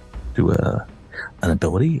want to do an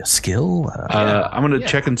ability, a skill? I'm gonna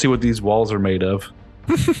check and see what these walls are made of.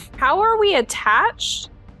 How are we attached?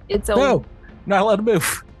 It's a No, not allowed to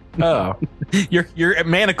move. Oh, You're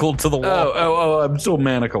manacled to the wall. I'm still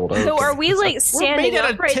manacled. So Okay. are we like standing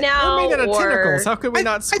up right now? We're made out of or- tentacles. How could we I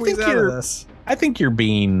not think squeeze out of you're- this? I think you're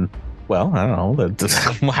being, well, I don't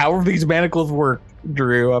know. However these manacles work,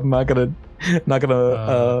 Drew. I'm not gonna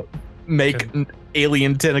make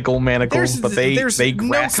alien tentacle manacles, but they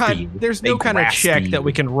grasp you. There's They no kind of grasp check you. that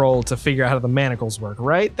we can roll to figure out how the manacles work,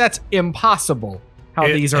 right? That's impossible. How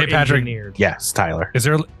Hey- these are hey, Patrick. engineered. Yes, Tyler. Is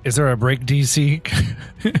there a break DC?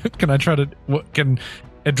 Can I try to? Can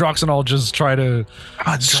Adroxenol just try to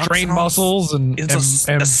strain muscles and It's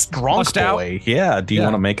and a strong bust out? boy. Yeah. Do you Yeah.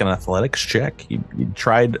 want to make an athletics check? You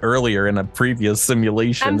tried earlier in a previous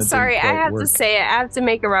simulation. I'm It didn't sorry, I quite have to work. say it. I have to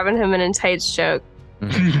make a Robin Hood Men in Tights joke.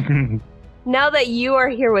 Now that you are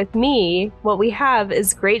here with me, what we have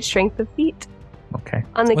is great strength of feet. Okay.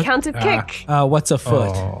 On the What? count of kick. What's a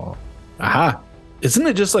foot? Oh. Aha! Isn't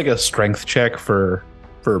it just like a strength check for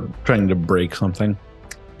trying to break something?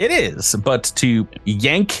 It is, but to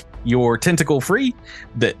yank your tentacle free,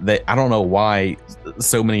 that I don't know why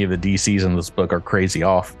so many of the DCs in this book are crazy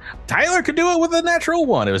off. Tyler could do it with a natural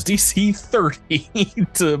 1. It was DC 30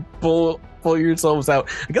 to pull yourselves out.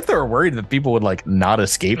 I guess they were worried that people would like not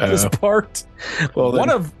escape this part. Well,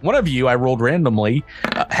 then- one of you I rolled randomly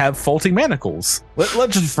have faulty manacles. Let's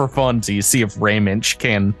just for fun see if Rayminch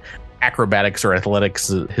can acrobatics or athletics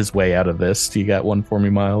his way out of this. Do you got one for me,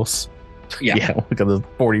 Miles? Yeah. Look at the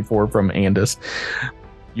 44 from Andis.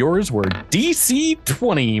 Yours were DC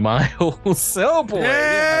 20, Miles. Oh boy.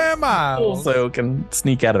 Yeah, Miles. Also can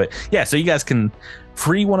sneak out of it. Yeah, so you guys can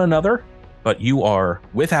free one another, but you are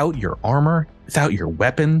without your armor, without your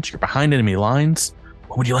weapons, you're behind enemy lines.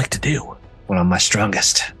 What would you like to do? When I'm my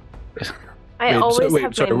strongest. I always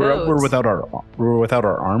have my we're modes. without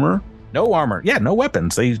our armor. No armor. Yeah, no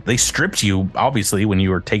weapons. They stripped you, obviously, when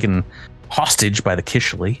you were taken hostage by the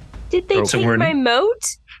Kishli. Did they So take we're- my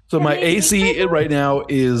moat? So Can my they take AC my moat? right now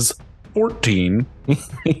is 14.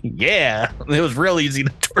 Yeah, it was real easy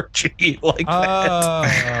to torture you like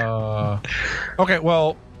that. Okay,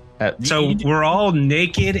 well, So we're all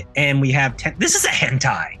naked and we have this is a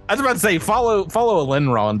hentai. I was about to say follow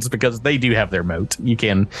Elenron's because they do have their moat. You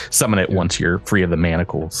can summon it once you're free of the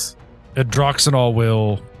manacles. Droxenol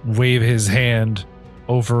will wave his hand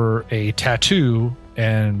over a tattoo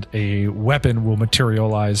and a weapon will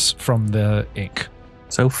materialize from the ink.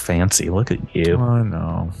 So fancy. Look at you. I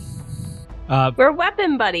know. We're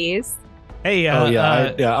weapon buddies. Hey,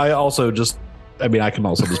 I also just, I mean, I can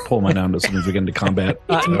also just pull mine out as soon as we get into combat.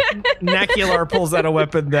 Nacular pulls out a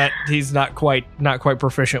weapon that he's not quite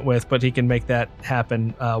proficient with, but he can make that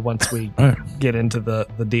happen once we get into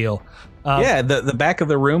the deal. Yeah, the back of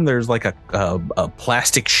the room, there's like a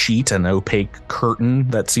plastic sheet, an opaque curtain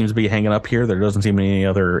that seems to be hanging up here. There doesn't seem any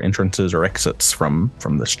other entrances or exits from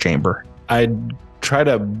this chamber. I'd try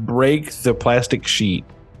to break the plastic sheet.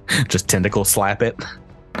 Just tentacle slap it.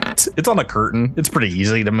 It's on a curtain. It's pretty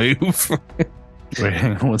easy to move. Wait,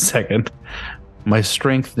 hang on 1 second. My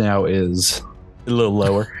strength now is A little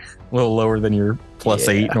lower than your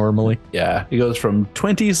 +8 normally. Yeah, it goes from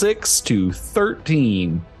 26 to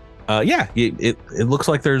 13. It looks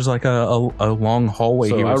like there's like a long hallway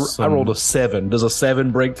So here. I rolled a 7. Does a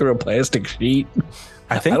 7 break through a plastic sheet?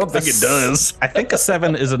 I don't think it does. I think a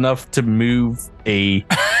 7 is enough to move a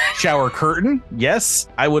shower curtain. Yes,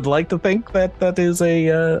 I would like to think that is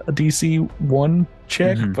a DC 1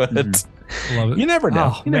 check, but Love it. you never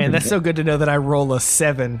know. Oh man, that's so good to know that I roll a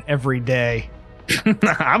 7 every day.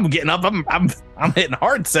 I'm getting up. I'm hitting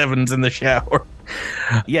hard 7s in the shower.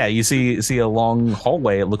 Yeah, you see a long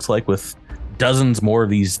hallway. It looks like with dozens more of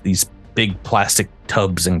these big plastic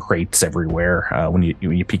tubs and crates everywhere. When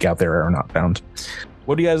you peek out there, are not found.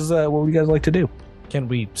 What do you guys like to do? Can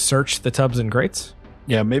we search the tubs and crates?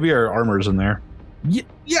 Yeah, maybe our armor's in there.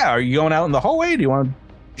 Yeah, are you going out in the hallway? Do you want to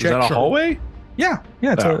check? Is that a hallway? Yeah,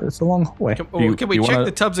 it's a long hallway. Can we check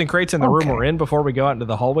the tubs and crates in the room we're in before we go out into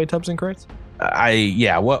the hallway tubs and crates?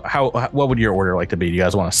 What would your order like to be? Do you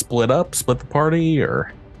guys want to split the party,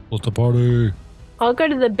 or Split the party. I'll go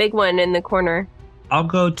to the big one in the corner. I'll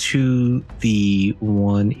go to the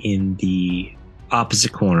one in the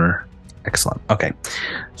opposite corner. Excellent. Okay,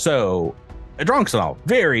 so Adronxenol,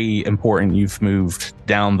 very important. You've moved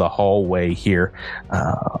down the hallway here.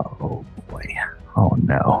 Oh boy. Oh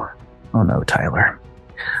no, Tyler.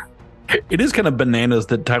 It is kind of bananas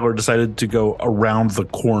that Tyler decided to go around the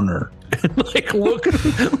corner. Like look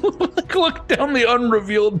down the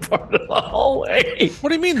unrevealed part of the hallway. What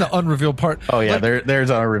do you mean the unrevealed part? Oh yeah, there's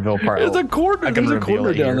an unrevealed part. There's a corner. I can There's a reveal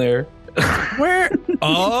corner it down here. there. Where?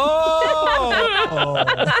 Oh.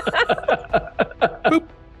 Boop.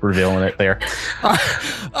 Revealing it there.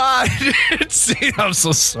 I didn't see. I'm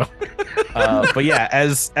so sorry. But yeah,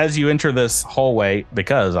 as you enter this hallway,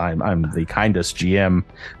 because I'm the kindest GM,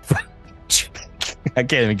 I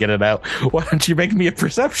can't even get it out. Why don't you make me a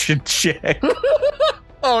perception check?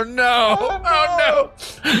 Oh no! Oh no!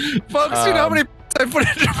 Folks, you know how many I put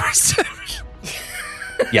into perception?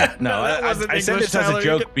 Yeah, no, that I wasn't said English, this as a Tyler.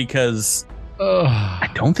 joke because I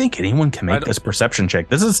don't think anyone can make this perception check.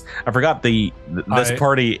 I forgot this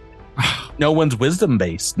party. No one's wisdom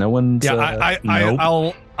based. No one's. Yeah,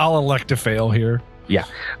 nope. I'll elect to fail here. Yeah.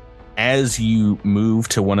 As you move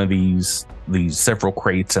to one of these several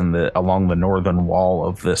crates along the northern wall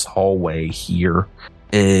of this hallway here,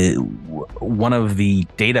 one of the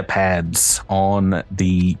data pads on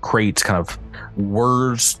the crates kind of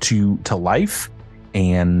whirs to life,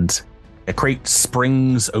 and a crate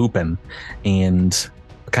springs open, and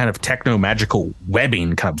a kind of techno-magical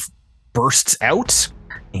webbing kind of bursts out.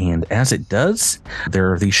 And as it does,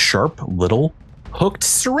 there are these sharp little hooked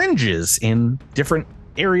syringes in different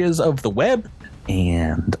areas of the web,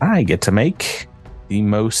 and I get to make the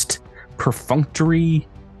most perfunctory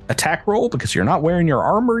attack roll because you're not wearing your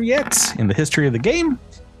armor yet in the history of the game.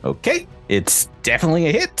 Okay, it's definitely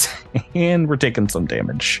a hit, and we're taking some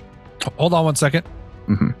damage. Hold on 1 second.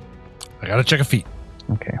 I gotta check a feat.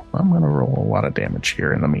 Okay, well, I'm gonna roll a lot of damage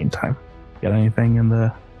here in the meantime. Got anything in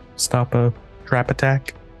the stop a trap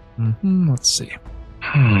attack? Let's see.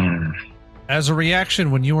 As a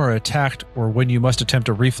reaction, when you are attacked or when you must attempt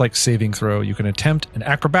a reflex saving throw, you can attempt an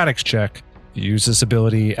acrobatics check. You use this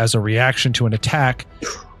ability as a reaction to an attack,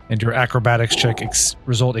 and your acrobatics check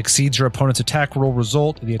result exceeds your opponent's attack roll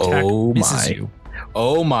result. The attack misses you.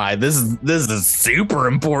 Oh my! This is super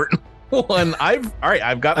important one. I've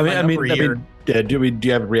got. I my number here. Yeah, do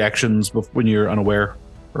you have reactions when you're unaware?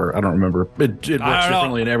 Or I don't remember. It works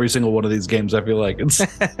differently in every single one of these games. I feel like it's.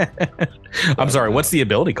 I'm sorry. What's the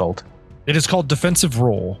ability called? It is called defensive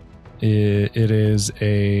roll. It is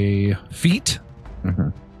a feat.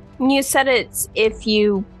 Mm-hmm. You said it's if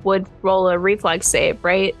you would roll a reflex save,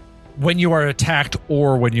 right? When you are attacked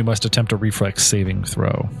or when you must attempt a reflex saving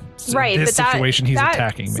throw. So Right, in this but situation, he's that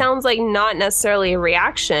attacking me. sounds like not necessarily a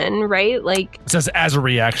reaction, right? Like, It says as a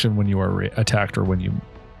reaction when you are attacked or when you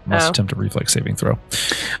must attempt a reflex saving throw.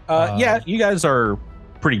 Yeah, you guys are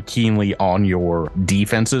pretty keenly on your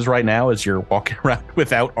defenses right now as you're walking around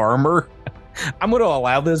without armor. I'm going to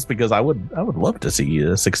allow this because I would love to see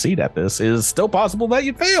you succeed at this. It is still possible that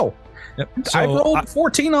you fail. Yep. I rolled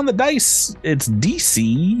 14 on the dice. It's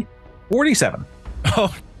DC 47.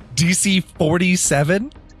 Oh, DC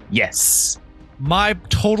 47? Yes. My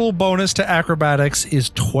total bonus to acrobatics is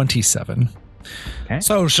 27. Okay.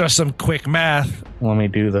 So it's just some quick math. Let me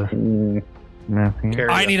do the math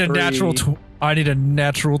here. I need a natural. I need a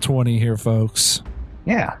natural 20 here, folks.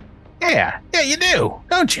 Yeah, you do,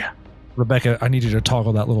 don't you? Rebecca, I need you to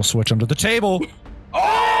toggle that little switch under the table.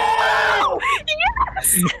 Oh!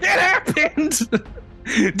 Yes! It happened!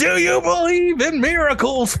 Do you believe in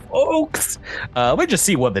miracles, folks? Let me just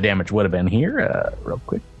see what the damage would have been here, real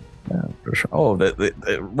quick.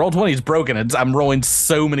 The roll 20 is broken. I'm rolling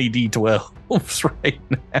so many d12s right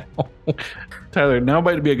now. Tyler, now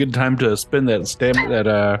might be a good time to spend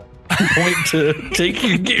that point to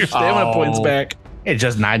get your stamina points back. It's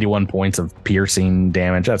just 91 points of piercing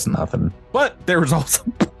damage. That's nothing. But there was also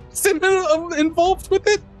stamina involved with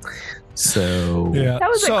it. So Yeah. that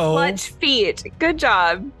was a clutch feat. Good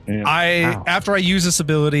job. After I use this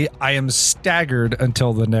ability, I am staggered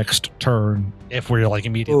until the next turn. If we're like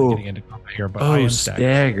immediately getting into combat here, but I am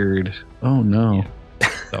staggered. Oh no.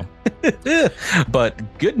 So.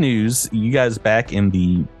 But good news, you guys back in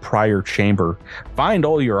the prior chamber find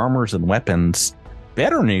all your armors and weapons.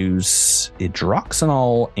 Better news,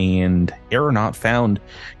 Idroxanol and Aeronaut found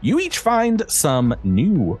you each find some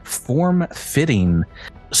new form-fitting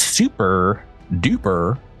super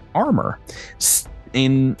duper armor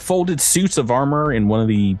in folded suits of armor in one of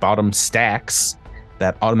the bottom stacks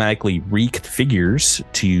that automatically reconfigures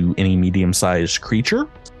to any medium-sized creature.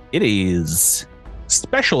 It is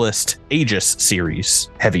Specialist Aegis series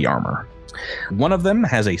heavy armor. One of them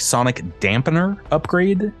has a sonic dampener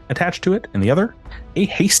upgrade attached to it, and the other a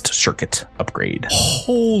haste circuit upgrade.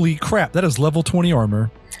 Holy crap, that is level 20 armor.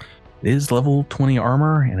 It is level 20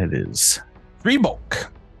 armor, and it is 3 bulk.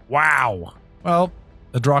 Wow. Well,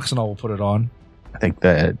 Idroxanol will put it on. I think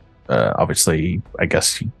that obviously, I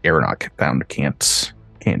guess Aeronaut found can't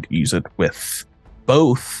use it with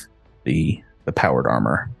both the powered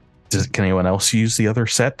armor. Can anyone else use the other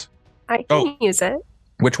set? I can use it.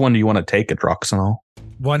 Which one do you want to take, Idroxanol?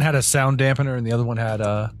 One had a sound dampener and the other one had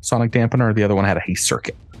a sonic dampener. The other one had a haste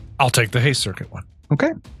circuit. I'll take the haste circuit one.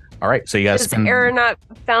 Okay. All right. So you guys Does Aeronaut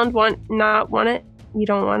found not want it? You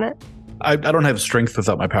don't want it? I don't have strength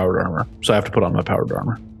without my powered armor, so I have to put on my powered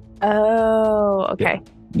armor. Oh, okay. Yep.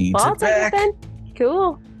 Needs Well, I'll it take back. it then.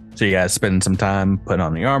 Cool. So you guys spend some time putting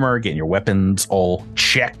on the armor, getting your weapons all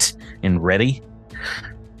checked and ready.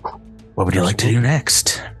 What would you like to do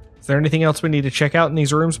next? Is there anything else we need to check out in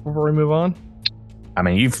these rooms before we move on? I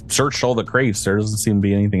mean, you've searched all the crates. There doesn't seem to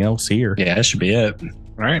be anything else here. Yeah, that should be it. All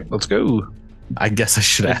right, let's go. I guess I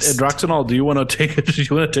should ask. Droxanol, do you want to take a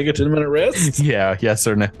 10-minute rest? Yeah, yes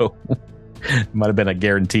or no. Might have been a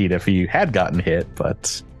guaranteed if you had gotten hit,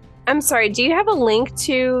 but I'm sorry. Do you have a link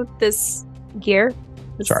to this gear?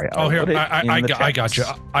 sorry. Oh, here, put it I in the got you.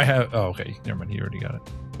 chat. I have, okay, never mind. You already got it.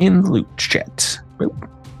 In the loot chat. Boop.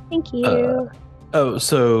 Thank you.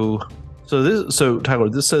 So Tyler,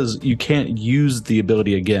 this says you can't use the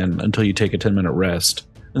ability again until you take a 10-minute rest,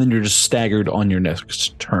 and then you're just staggered on your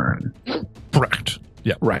next turn. Correct.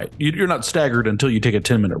 Yeah. Right. You're not staggered until you take a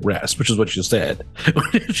 10-minute rest, which is what you said.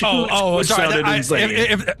 Which sorry. sounded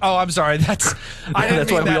insane. I'm sorry. That's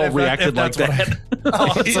that's why we all reacted like that.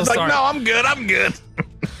 I'm He's so like, sorry. no, I'm good.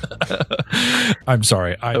 I'm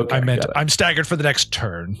sorry. Okay, I meant got it. I'm staggered for the next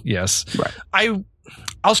turn. Yes. Right.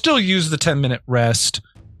 I'll still use the 10-minute rest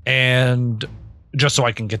and just so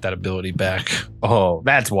I can get that ability back. Oh,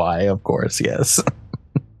 that's why, of course, yes.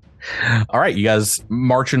 All right, you guys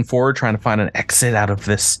marching forward, trying to find an exit out of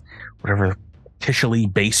this, whatever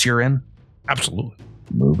Tishely base you're in. Absolutely.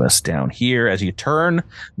 Move us down here as you turn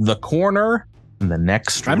the corner in the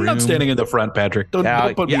next room. I'm not standing in the front, Patrick. Don't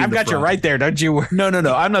put me in I've the got you front. right there, don't you? No.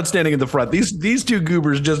 I'm not standing in the front. These two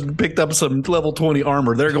goobers just picked up some level 20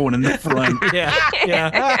 armor. They're going in the front.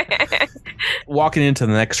 Yeah. Walking into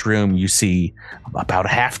the next room, you see about a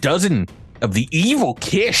half dozen of the evil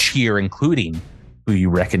Kish here, including who you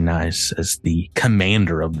recognize as the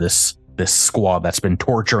commander of this squad that's been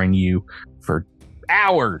torturing you for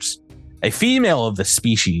hours. A female of the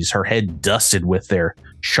species, her head dusted with their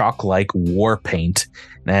chalk-like war paint.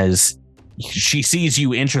 And as she sees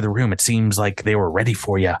you enter the room, it seems like they were ready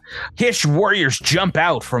for you. Kish warriors jump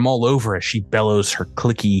out from all over as she bellows her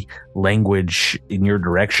clicky language in your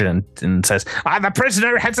direction and says, the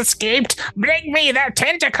prisoner has escaped. Bring me their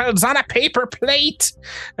tentacles on a paper plate.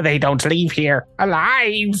 They don't leave here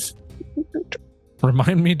alive.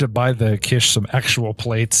 Remind me to buy the Kish some actual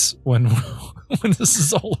plates when this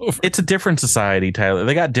is all over. It's a different society, Tyler.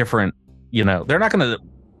 They got different, they're not going to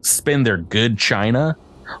spend their good china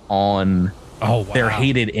on their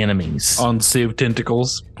hated enemies. On sieve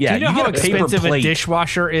tentacles. Yeah, do you know how expensive plate. a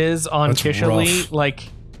dishwasher is on Kishali? Like,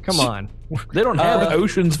 come on. They don't have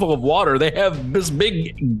oceans full of water. They have this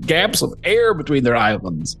big gaps of air between their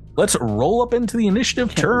islands. Let's roll up into the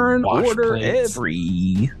initiative turn order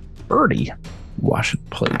every 30. Washing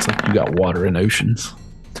plates like you got water in oceans.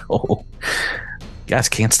 Oh, guys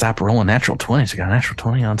can't stop rolling natural 20s. I got a natural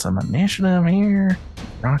 20 on some initiative here.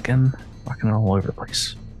 Rocking all over the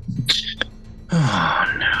place.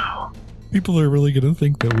 Oh, no. People are really going to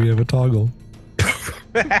think that we have a toggle.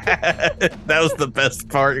 That was the best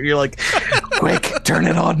part. You're like, quick, turn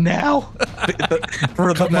it on now.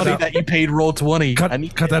 For the money that you paid roll 20. Cut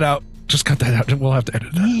that out. Just cut that out. We'll have to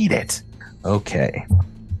edit that. Need it. Okay.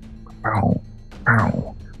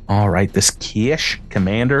 All right, this Kish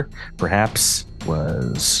commander perhaps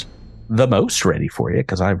was the most ready for you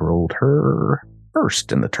because I've rolled her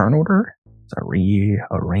first in the turn order. So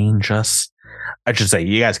rearrange us. I should say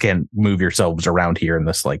you guys can move yourselves around here in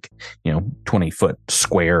this 20-foot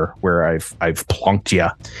square where I've plunked you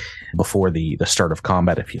before the start of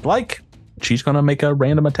combat if you'd like. She's going to make a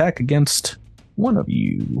random attack against one of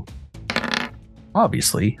you.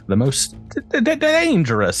 Obviously, the most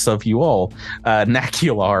dangerous of you all,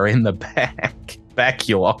 Nacular in the back.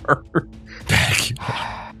 Bacular.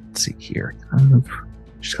 Let's see here.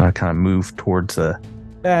 Just going to kind of move towards the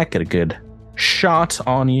back, get a good shot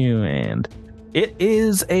on you, and it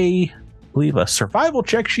is I believe a survival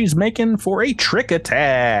check she's making for a trick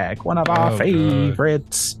attack. One of our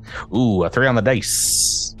favorites. Ooh, a 3 on the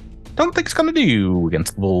dice. Don't think it's going to do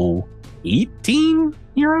against level 18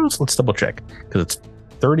 heroes. Let's double check because it's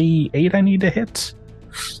 38 I need to hit.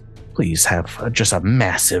 Please have just a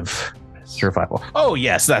massive survival. Oh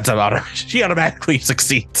yes, that's about. She automatically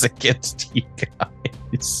succeeds against you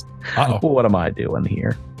guys. What am I doing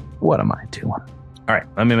here? What am I doing? All right,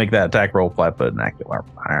 let me make that attack roll. Flat-footed Nacular.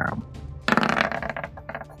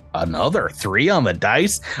 Another 3 on the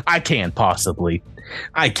dice. I can't.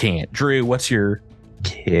 Drew, what's your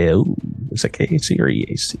kill? Is it KAC or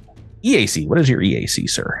EAC? EAC. What is your EAC,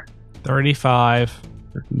 sir? 35.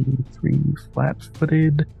 33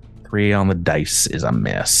 flat-footed. 3 on the dice is a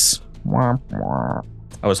miss.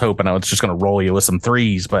 I was hoping I was just going to roll you with some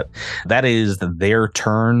 3s, but that is their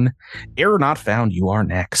turn. Error not found. You are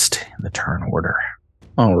next in the turn order.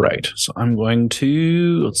 All right. So I'm going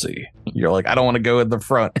to, let's see. You're like, I don't want to go in the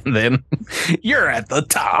front. And then you're at the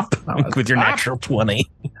top with your natural 20.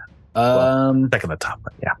 Back at the top,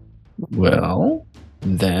 but yeah. Well,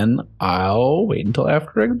 then I'll wait until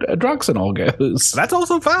after Droxenol goes. That's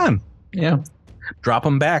also fine. Yeah. Drop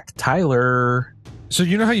them back. Tyler. So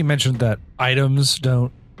you know how you mentioned that items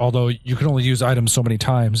don't, although you can only use items so many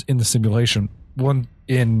times in the simulation,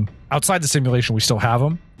 outside the simulation, we still have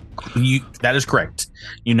them? That is correct.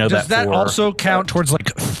 You know Does that also count towards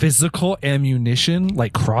like physical ammunition,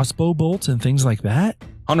 like crossbow bolts and things like that?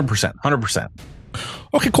 100%.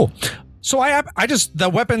 Okay, cool. So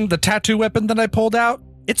the tattoo weapon that I pulled out,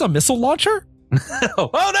 it's a missile launcher.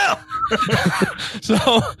 Oh no!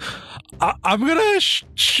 So I'm gonna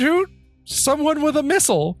shoot someone with a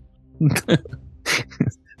missile.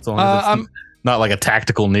 As long as it's not like a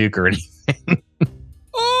tactical nuke or anything.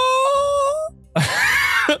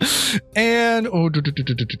 And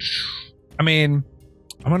I mean,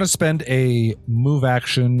 I'm going to spend a move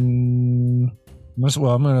action. I'm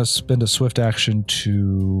going to spend a swift action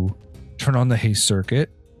to turn on the haste circuit,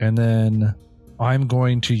 and then I'm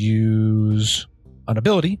going to use an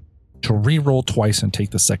ability to re-roll twice and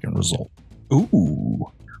take the second result. Ooh,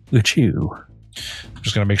 look at you. I'm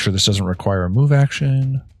just going to make sure this doesn't require a move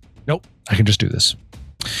action. Nope, I can just do this.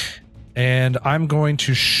 And I'm going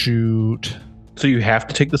to shoot. So you have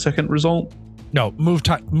to take the second result? No,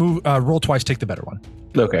 roll twice, take the better one.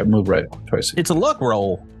 Okay, move right twice. It's a luck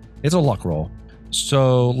roll. It's a luck roll.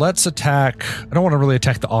 So let's attack. I don't want to really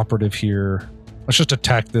attack the operative here. Let's just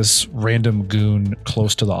attack this random goon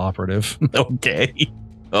close to the operative. Okay.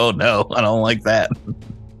 Oh no, I don't like that.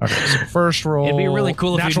 Okay, so first roll. It'd be really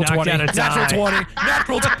cool if you knocked out a tie. Natural 20.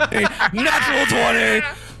 Natural 20. Natural 20.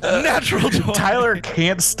 Natural 20. Tyler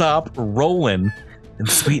can't stop rolling in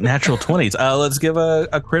sweet natural 20s. Let's give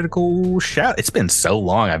a critical shout. It's been so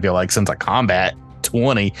long, I feel like, since a combat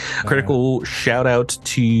 20. Critical shout out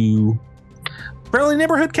to Friendly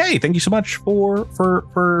Neighborhood K. Thank you so much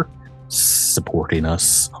for supporting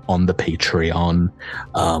us on the Patreon.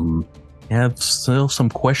 I have still some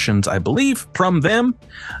questions, I believe, from them,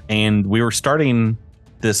 and we were starting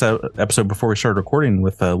this episode before we started recording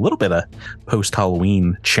with a little bit of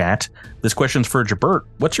post-Halloween chat. This question's for Jabert.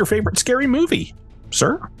 What's your favorite scary movie,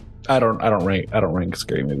 sir? I don't rank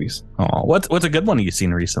scary movies. Oh, what's a good one you've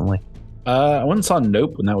seen recently? I went and saw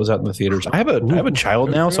Nope when that was out in the theaters. I have a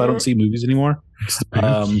child now, so I don't see movies anymore.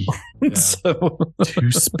 So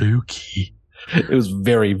Too spooky. it was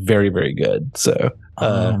very, very, very good. So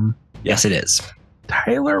Yes, it is.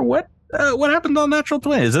 Tyler, what happened on Natural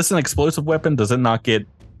 20? Is this an explosive weapon? Does it not get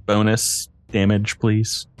bonus damage,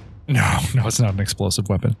 please? No, it's not an explosive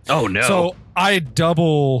weapon. Oh no! So I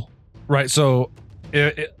double. Right. So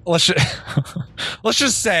let's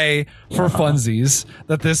just say for funsies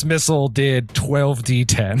that this missile did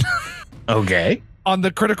 12d10. Okay. On the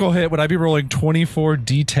critical hit, would I be rolling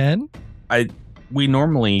 24d10? We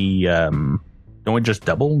normally don't we just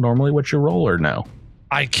double normally what you roll, or no?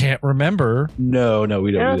 I can't remember. no, we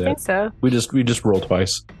I don't don't do think that. so. We just roll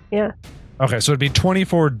twice. Yeah. Okay, so it'd be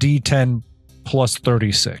 24d10 plus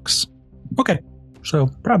 36. Okay. So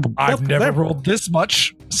probably I've never rolled this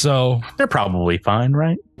much, so they're probably fine,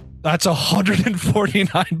 right? that's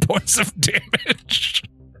 149 points of damage.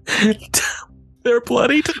 They're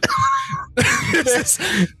bloodied. this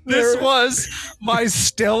was my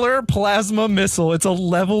stellar plasma missile. It's a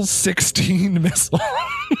level 16 missile.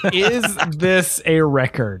 Is this a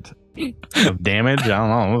record? Of damage? I don't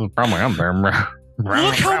know. It's probably up there.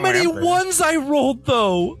 Look how many ones I rolled,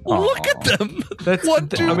 though. Look at them. That's 1,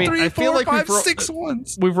 2, 3, I feel 4, like 5, 6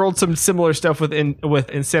 ones. We've rolled some similar stuff with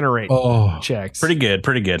incinerate checks. Pretty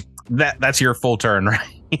good. That's your full turn,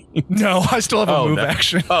 right? No, I still have a move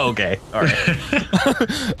action. Oh, okay. All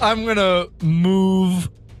right. I'm gonna move,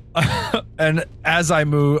 and as I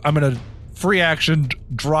move, I'm gonna free action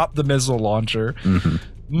drop the missile launcher. Mm-hmm.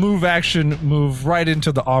 Move action, move right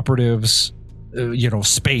into the operative's,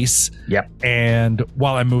 space. Yep. And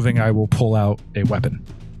while I'm moving, I will pull out a weapon.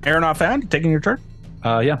 Aeronaut found. Taking your turn.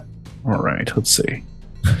 Yeah. All right. Let's see.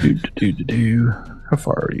 How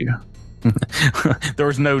far are you?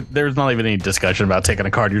 There's not even any discussion about taking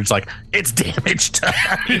a card. You're just like, it's damage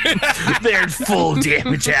time. There's full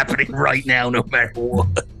damage happening right now, no matter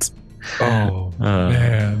what. Oh,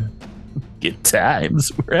 man. Good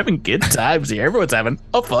times. We're having good times here. Everyone's having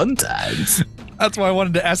a fun times. That's why I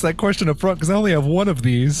wanted to ask that question up front, because I only have one of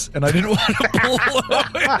these, and I didn't want to pull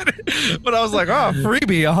it. But I was like,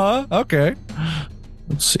 freebie, okay.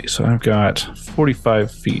 Let's see. So I've got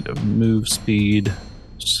 45 feet of move speed.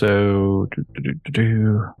 So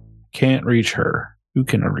can't reach her. Who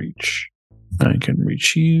can I reach? I can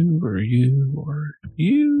reach you or you or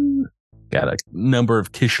you. Got a number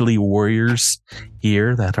of Kishli warriors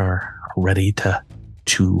here that are ready to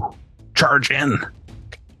charge in.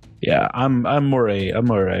 Yeah, I'm more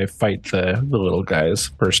a fight the little guys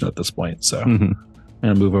person at this point. So I'm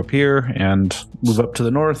gonna move up here and move up to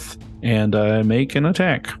the north and make an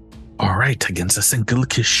attack. All right, against a single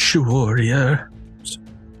Kish warrior.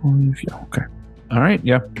 Okay. All right.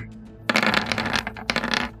 Yeah.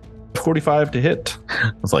 45 to hit.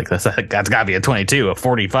 I was like, that's got to be a 22, a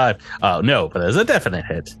 45. No, but it's a definite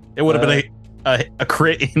hit. It would have been a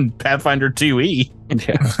crit in Pathfinder 2E.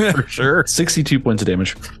 Yeah, for sure. 62 points of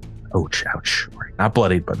damage. Ouch. Not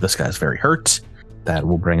bloodied, but this guy's very hurt. That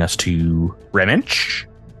will bring us to Reminch.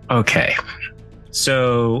 Okay.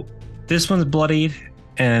 So this one's bloodied,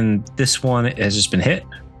 and this one has just been hit.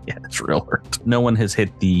 Yeah, it's real hurt. No one has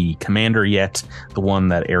hit the commander yet. The one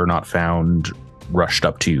that Aeronaut found rushed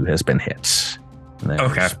up to has been hit.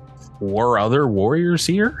 Okay. 4 other warriors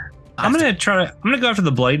here. I'm gonna go after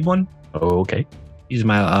the blade one. Okay. Use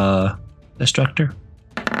my destructor.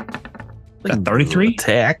 Got 33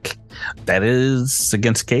 attack. That is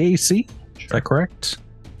against KAC. Is that correct?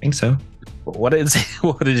 I think so. What is it?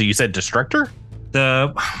 You said destructor?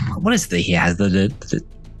 What is he has the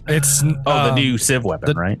It's the new Civ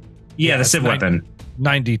weapon, right? Yeah, the Civ weapon.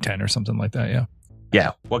 90-10 or something like that. Yeah.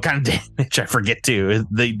 Yeah. What kind of damage? I forget too.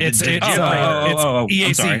 It's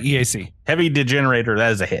EAC. Heavy degenerator.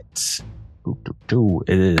 That is a hit.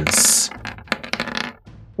 It is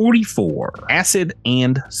 44 acid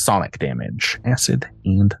and sonic damage.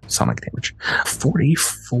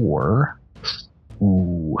 44.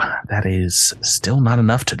 Ooh, that is still not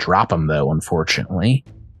enough to drop him, though. Unfortunately,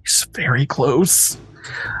 he's very close.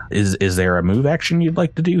 Is there a move action you'd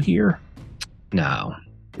like to do here? No.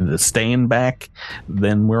 Staying back,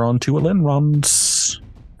 then we're on to Elenron's.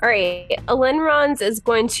 All right. Elenron's is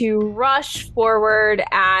going to rush forward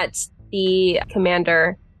at the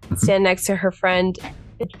commander, stand next to her friend,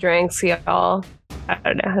 Dranxial. I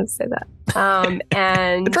don't know how to say that.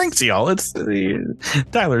 And Dranxial, it's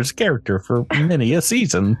Tyler's character for many a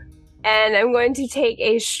season. And I'm going to take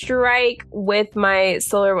a strike with my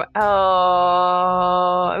solar.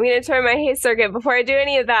 Oh, I'm going to turn my haste circuit before I do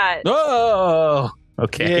any of that. Oh,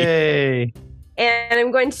 okay. Yay. And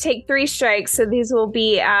I'm going to take 3 strikes, so these will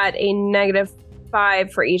be at a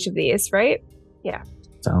 -5 for each of these, right? Yeah.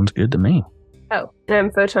 Sounds good to me. Oh, and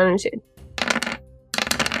I'm photon and shade.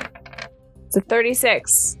 It's a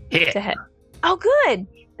 36 to hit. Oh, good.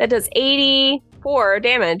 That does 84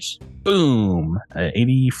 damage. Boom.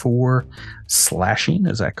 84 slashing.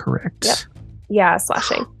 Is that correct? Yep. Yeah,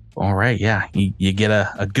 slashing. All right. Yeah. You get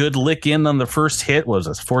a good lick in on the first hit. What was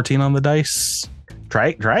this? 14 on the dice.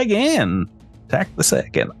 Try again. Attack the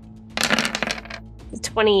second.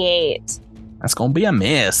 28. That's going to be a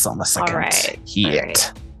miss on the second All right. hit. All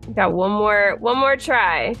right. Got one more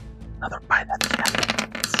try. Another bite at the end.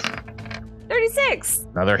 36.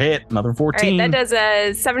 Another hit. Another 14. All right, that does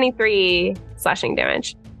a 73 slashing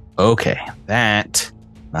damage. Okay, that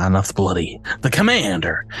not enough bloody. The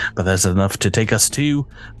commander, but that's enough to take us to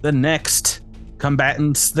the next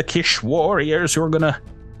combatants, the Kish warriors, who are gonna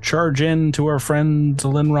charge in to our friends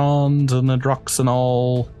Linrons and the Drux and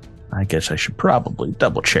all. I guess I should probably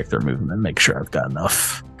double check their movement and make sure I've got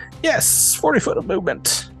enough. Yes, 40 foot of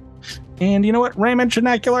movement. And you know what, Ram and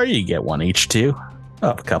Janacular, you get one each too.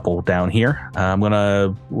 A couple down here. I'm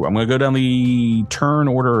gonna go down the turn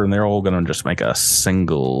order, and they're all gonna just make a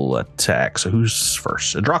single attack. So who's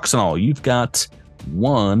first? Droxenol, you've got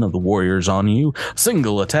one of the warriors on you.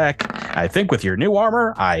 Single attack. I think with your new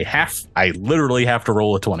armor, I literally have to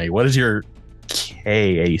roll a 20. What is your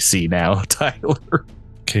KAC now, Tyler?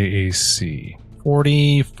 KAC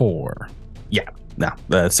 44. Yeah. No,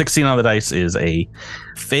 the 16 on the dice is a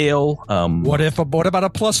fail. What about a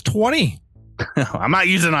plus 20? I'm not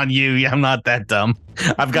using on you. I'm not that dumb.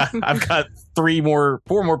 I've got 4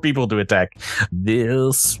 more people to attack.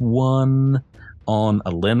 This one on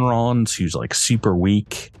a Linrons who's like super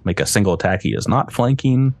weak. Make a single attack. He is not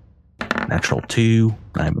flanking. Natural 2.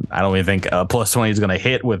 I don't even think plus 20 is going to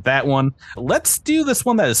hit with that one. Let's do this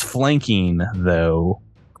one that is flanking though.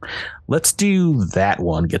 Let's do that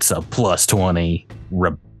one. Gets a plus 20.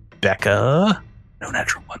 Rebecca. No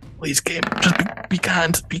natural 1. Please, game. Just be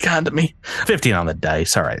kind to me. 15 on the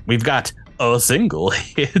dice. All right. We've got a single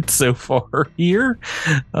hit so far here.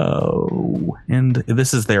 Oh, and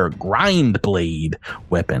this is their grind blade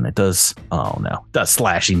weapon. It does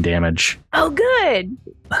slashing damage. Oh, good.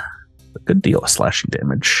 A good deal of slashing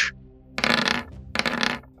damage.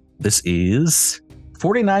 This is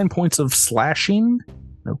 49 points of slashing.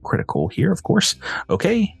 No critical here, of course.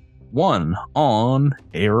 Okay. 1 on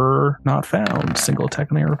error not found. Single attack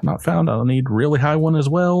on error not found. I'll need really high one as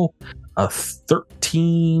well. A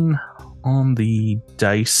 13 on the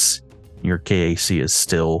dice. Your KAC is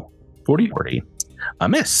still 40. A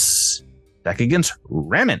miss. Attack against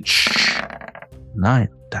Ramage. 9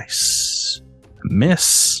 dice. A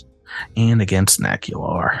miss. And against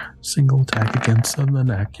Nacular. Single attack against the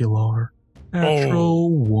Nacular. Natural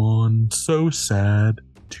 1. So sad.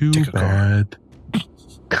 Too bad.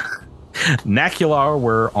 Nacular,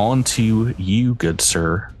 we're on to you, good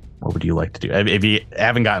sir. What would you like to do? If you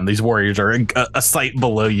haven't gotten, these warriors are a sight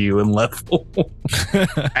below you in level.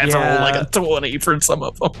 That's like a 20 for some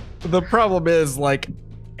of them. The problem is, like,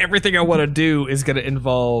 everything I want to do is going to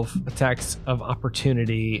involve attacks of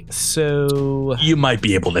opportunity. So you might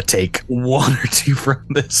be able to take 1 or 2 from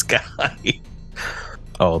this guy.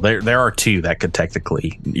 Oh, there are 2 that could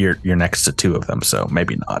technically, you're next to 2 of them, so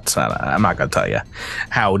maybe not. So I'm not going to tell you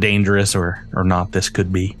how dangerous or not this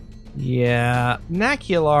could be. Yeah,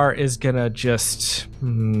 Nacular is going to just,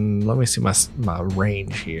 let me see my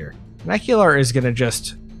range here. Nacular is going to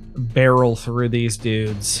just barrel through these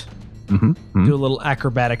dudes, do a little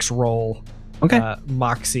acrobatics roll, okay,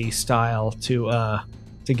 Moxie style to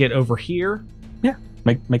get over here. Yeah,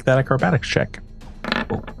 make that acrobatics check.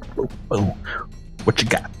 Oh. What you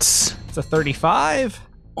got? It's a 35.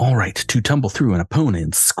 All right, to tumble through an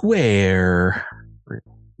opponent's square.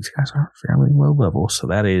 These guys are fairly low level, so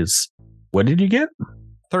that is... What did you get?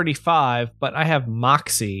 35, but I have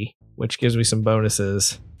Moxie, which gives me some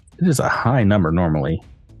bonuses. It is a high number normally.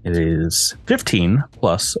 It is 15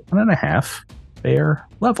 plus 1.5 their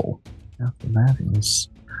level. And that is...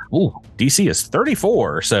 Ooh, DC is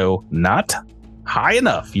 34, so not high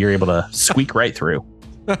enough. You're able to squeak right through.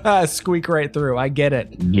 Squeak right through. I get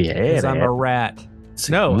it. Yeah. 'Cause I'm a rat.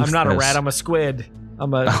 No, I'm not a rat. I'm a squid.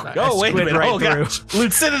 I'm a wait a squid minute. right Oh, through. gosh.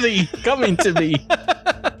 Lucidity coming to me.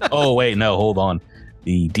 Oh, wait. No, hold on.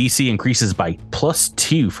 The DC increases by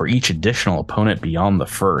 +2 for each additional opponent beyond the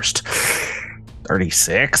first.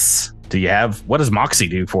 36. Do you have, what does Moxie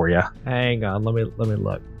do for you? Hang on, let me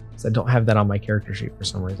look. 'Cause I don't have that on my character sheet for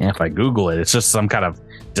some reason. Yeah, if I Google it, it's just some kind of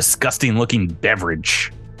disgusting looking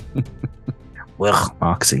beverage. Ugh,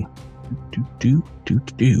 Moxie.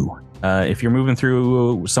 If you're moving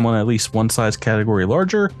through someone at least one size category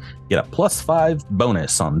larger, you get a +5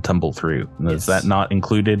 bonus on tumble through. Is that not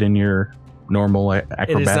included in your normal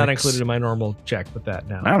acrobatics? It is not included in my normal check with that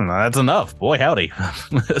now. I don't know. That's enough. Boy, howdy.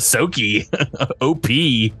 Soki.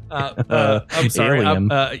 OP. I'm sorry. Alien.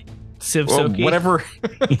 Civ Well, Soki. whatever.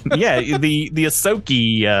 Yeah, the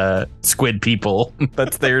Asoki squid people.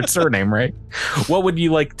 That's their surname, right? What would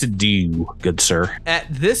you like to do, good sir? At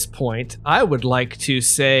this point, I would like to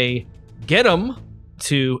say, get them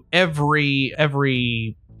to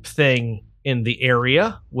every thing in the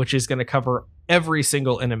area, which is going to cover every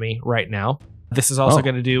single enemy right now. This is also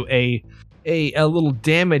going to do a little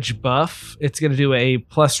damage buff. It's going to do a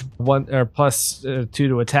 +1 or +2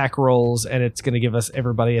 to attack rolls, and it's going to give us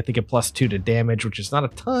everybody, I think, a +2 to damage, which is not a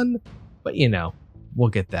ton, but we'll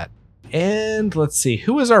get that. And let's see,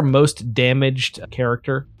 who is our most damaged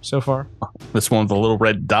character so far? This one with the little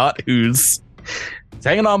red dot who's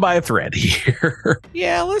hanging on by a thread here.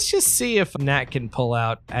 Yeah, let's just see if Nat can pull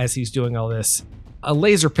out, as he's doing all this, a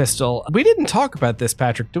laser pistol. We didn't talk about this,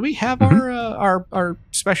 Patrick. Do we have our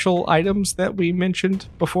special items that we mentioned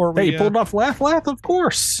before? Hey, you pulled off Laugh, of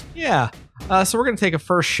course. Yeah. So we're going to take a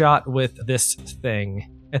first shot with this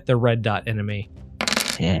thing at the red dot enemy.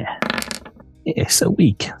 Yeah. Yeah, so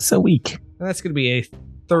weak. And that's going to be a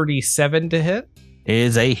 37 to hit.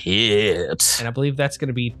 Is a hit. And I believe that's going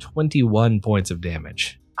to be 21 points of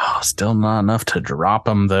damage. Oh, still not enough to drop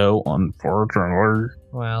him, though, unfortunately.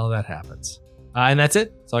 Well, that happens. And that's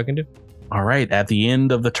it. That's all I can do. All right. At the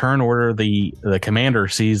end of the turn order, the commander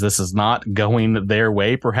sees this is not going their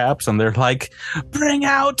way, perhaps, and they're like, bring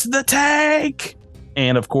out the tank!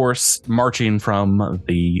 And, of course, marching from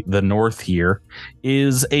the north here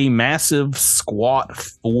is a massive, squat,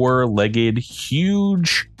 four-legged,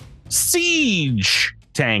 huge siege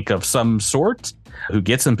tank of some sort who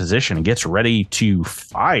gets in position and gets ready to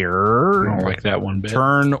fire. I don't like that one bit.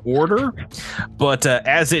 Turn order. But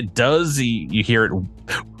as it does, you hear it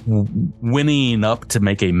whinnying up to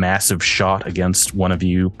make a massive shot against one of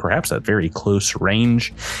you, perhaps at very close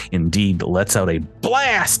range. Indeed, lets out a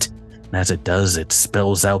blast. And as it does, it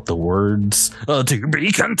spells out the words, to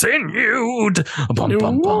be continued. Bum,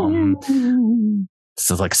 bum, bum.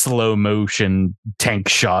 This is like slow motion tank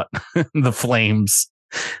shot. The flames.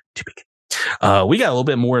 To be we got a little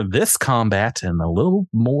bit more of this combat and a little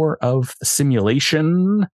more of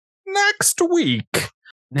simulation next week.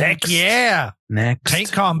 Heck yeah. Next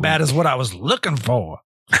Tank combat is what I was looking for.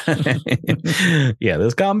 Yeah,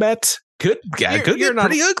 this combat could get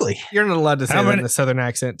pretty ugly. You're not allowed to say How that many- in a southern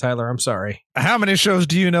accent, Tyler. I'm sorry. How many shows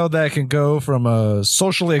do you know that can go from a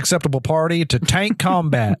socially acceptable party to tank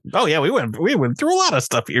combat? Oh yeah, we went through a lot of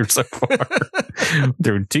stuff here so far.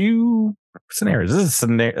 Through 2 scenarios. This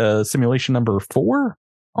is simulation number 4.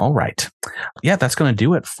 All right. Yeah, that's going to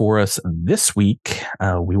do it for us this week.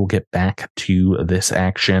 We will get back to this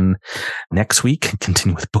action next week and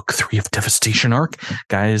continue with book 3 of Devastation Arc.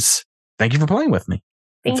 Guys, thank you for playing with me.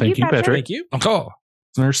 Thank you, Patrick. Thank you. Oh,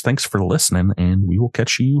 Listeners, thanks for listening, and we will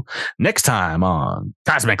catch you next time on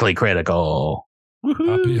Cosmically Critical.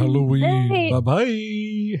 happy Halloween. Hey.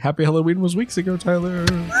 Bye-bye. Happy Halloween was weeks ago, Tyler.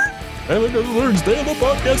 Tyler doesn't learn, stay on the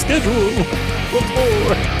podcast schedule.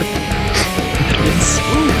 It's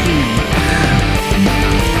spooky.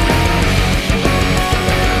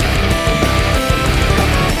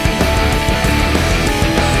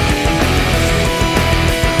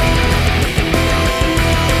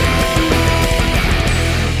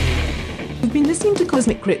 You've been listening to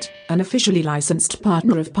Cosmic Crit, an officially licensed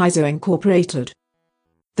partner of Paizo Incorporated.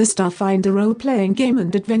 The Starfinder role-playing game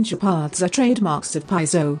and adventure paths are trademarks of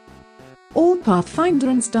Paizo. All Pathfinder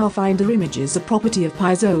and Starfinder images are property of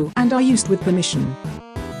Paizo and are used with permission.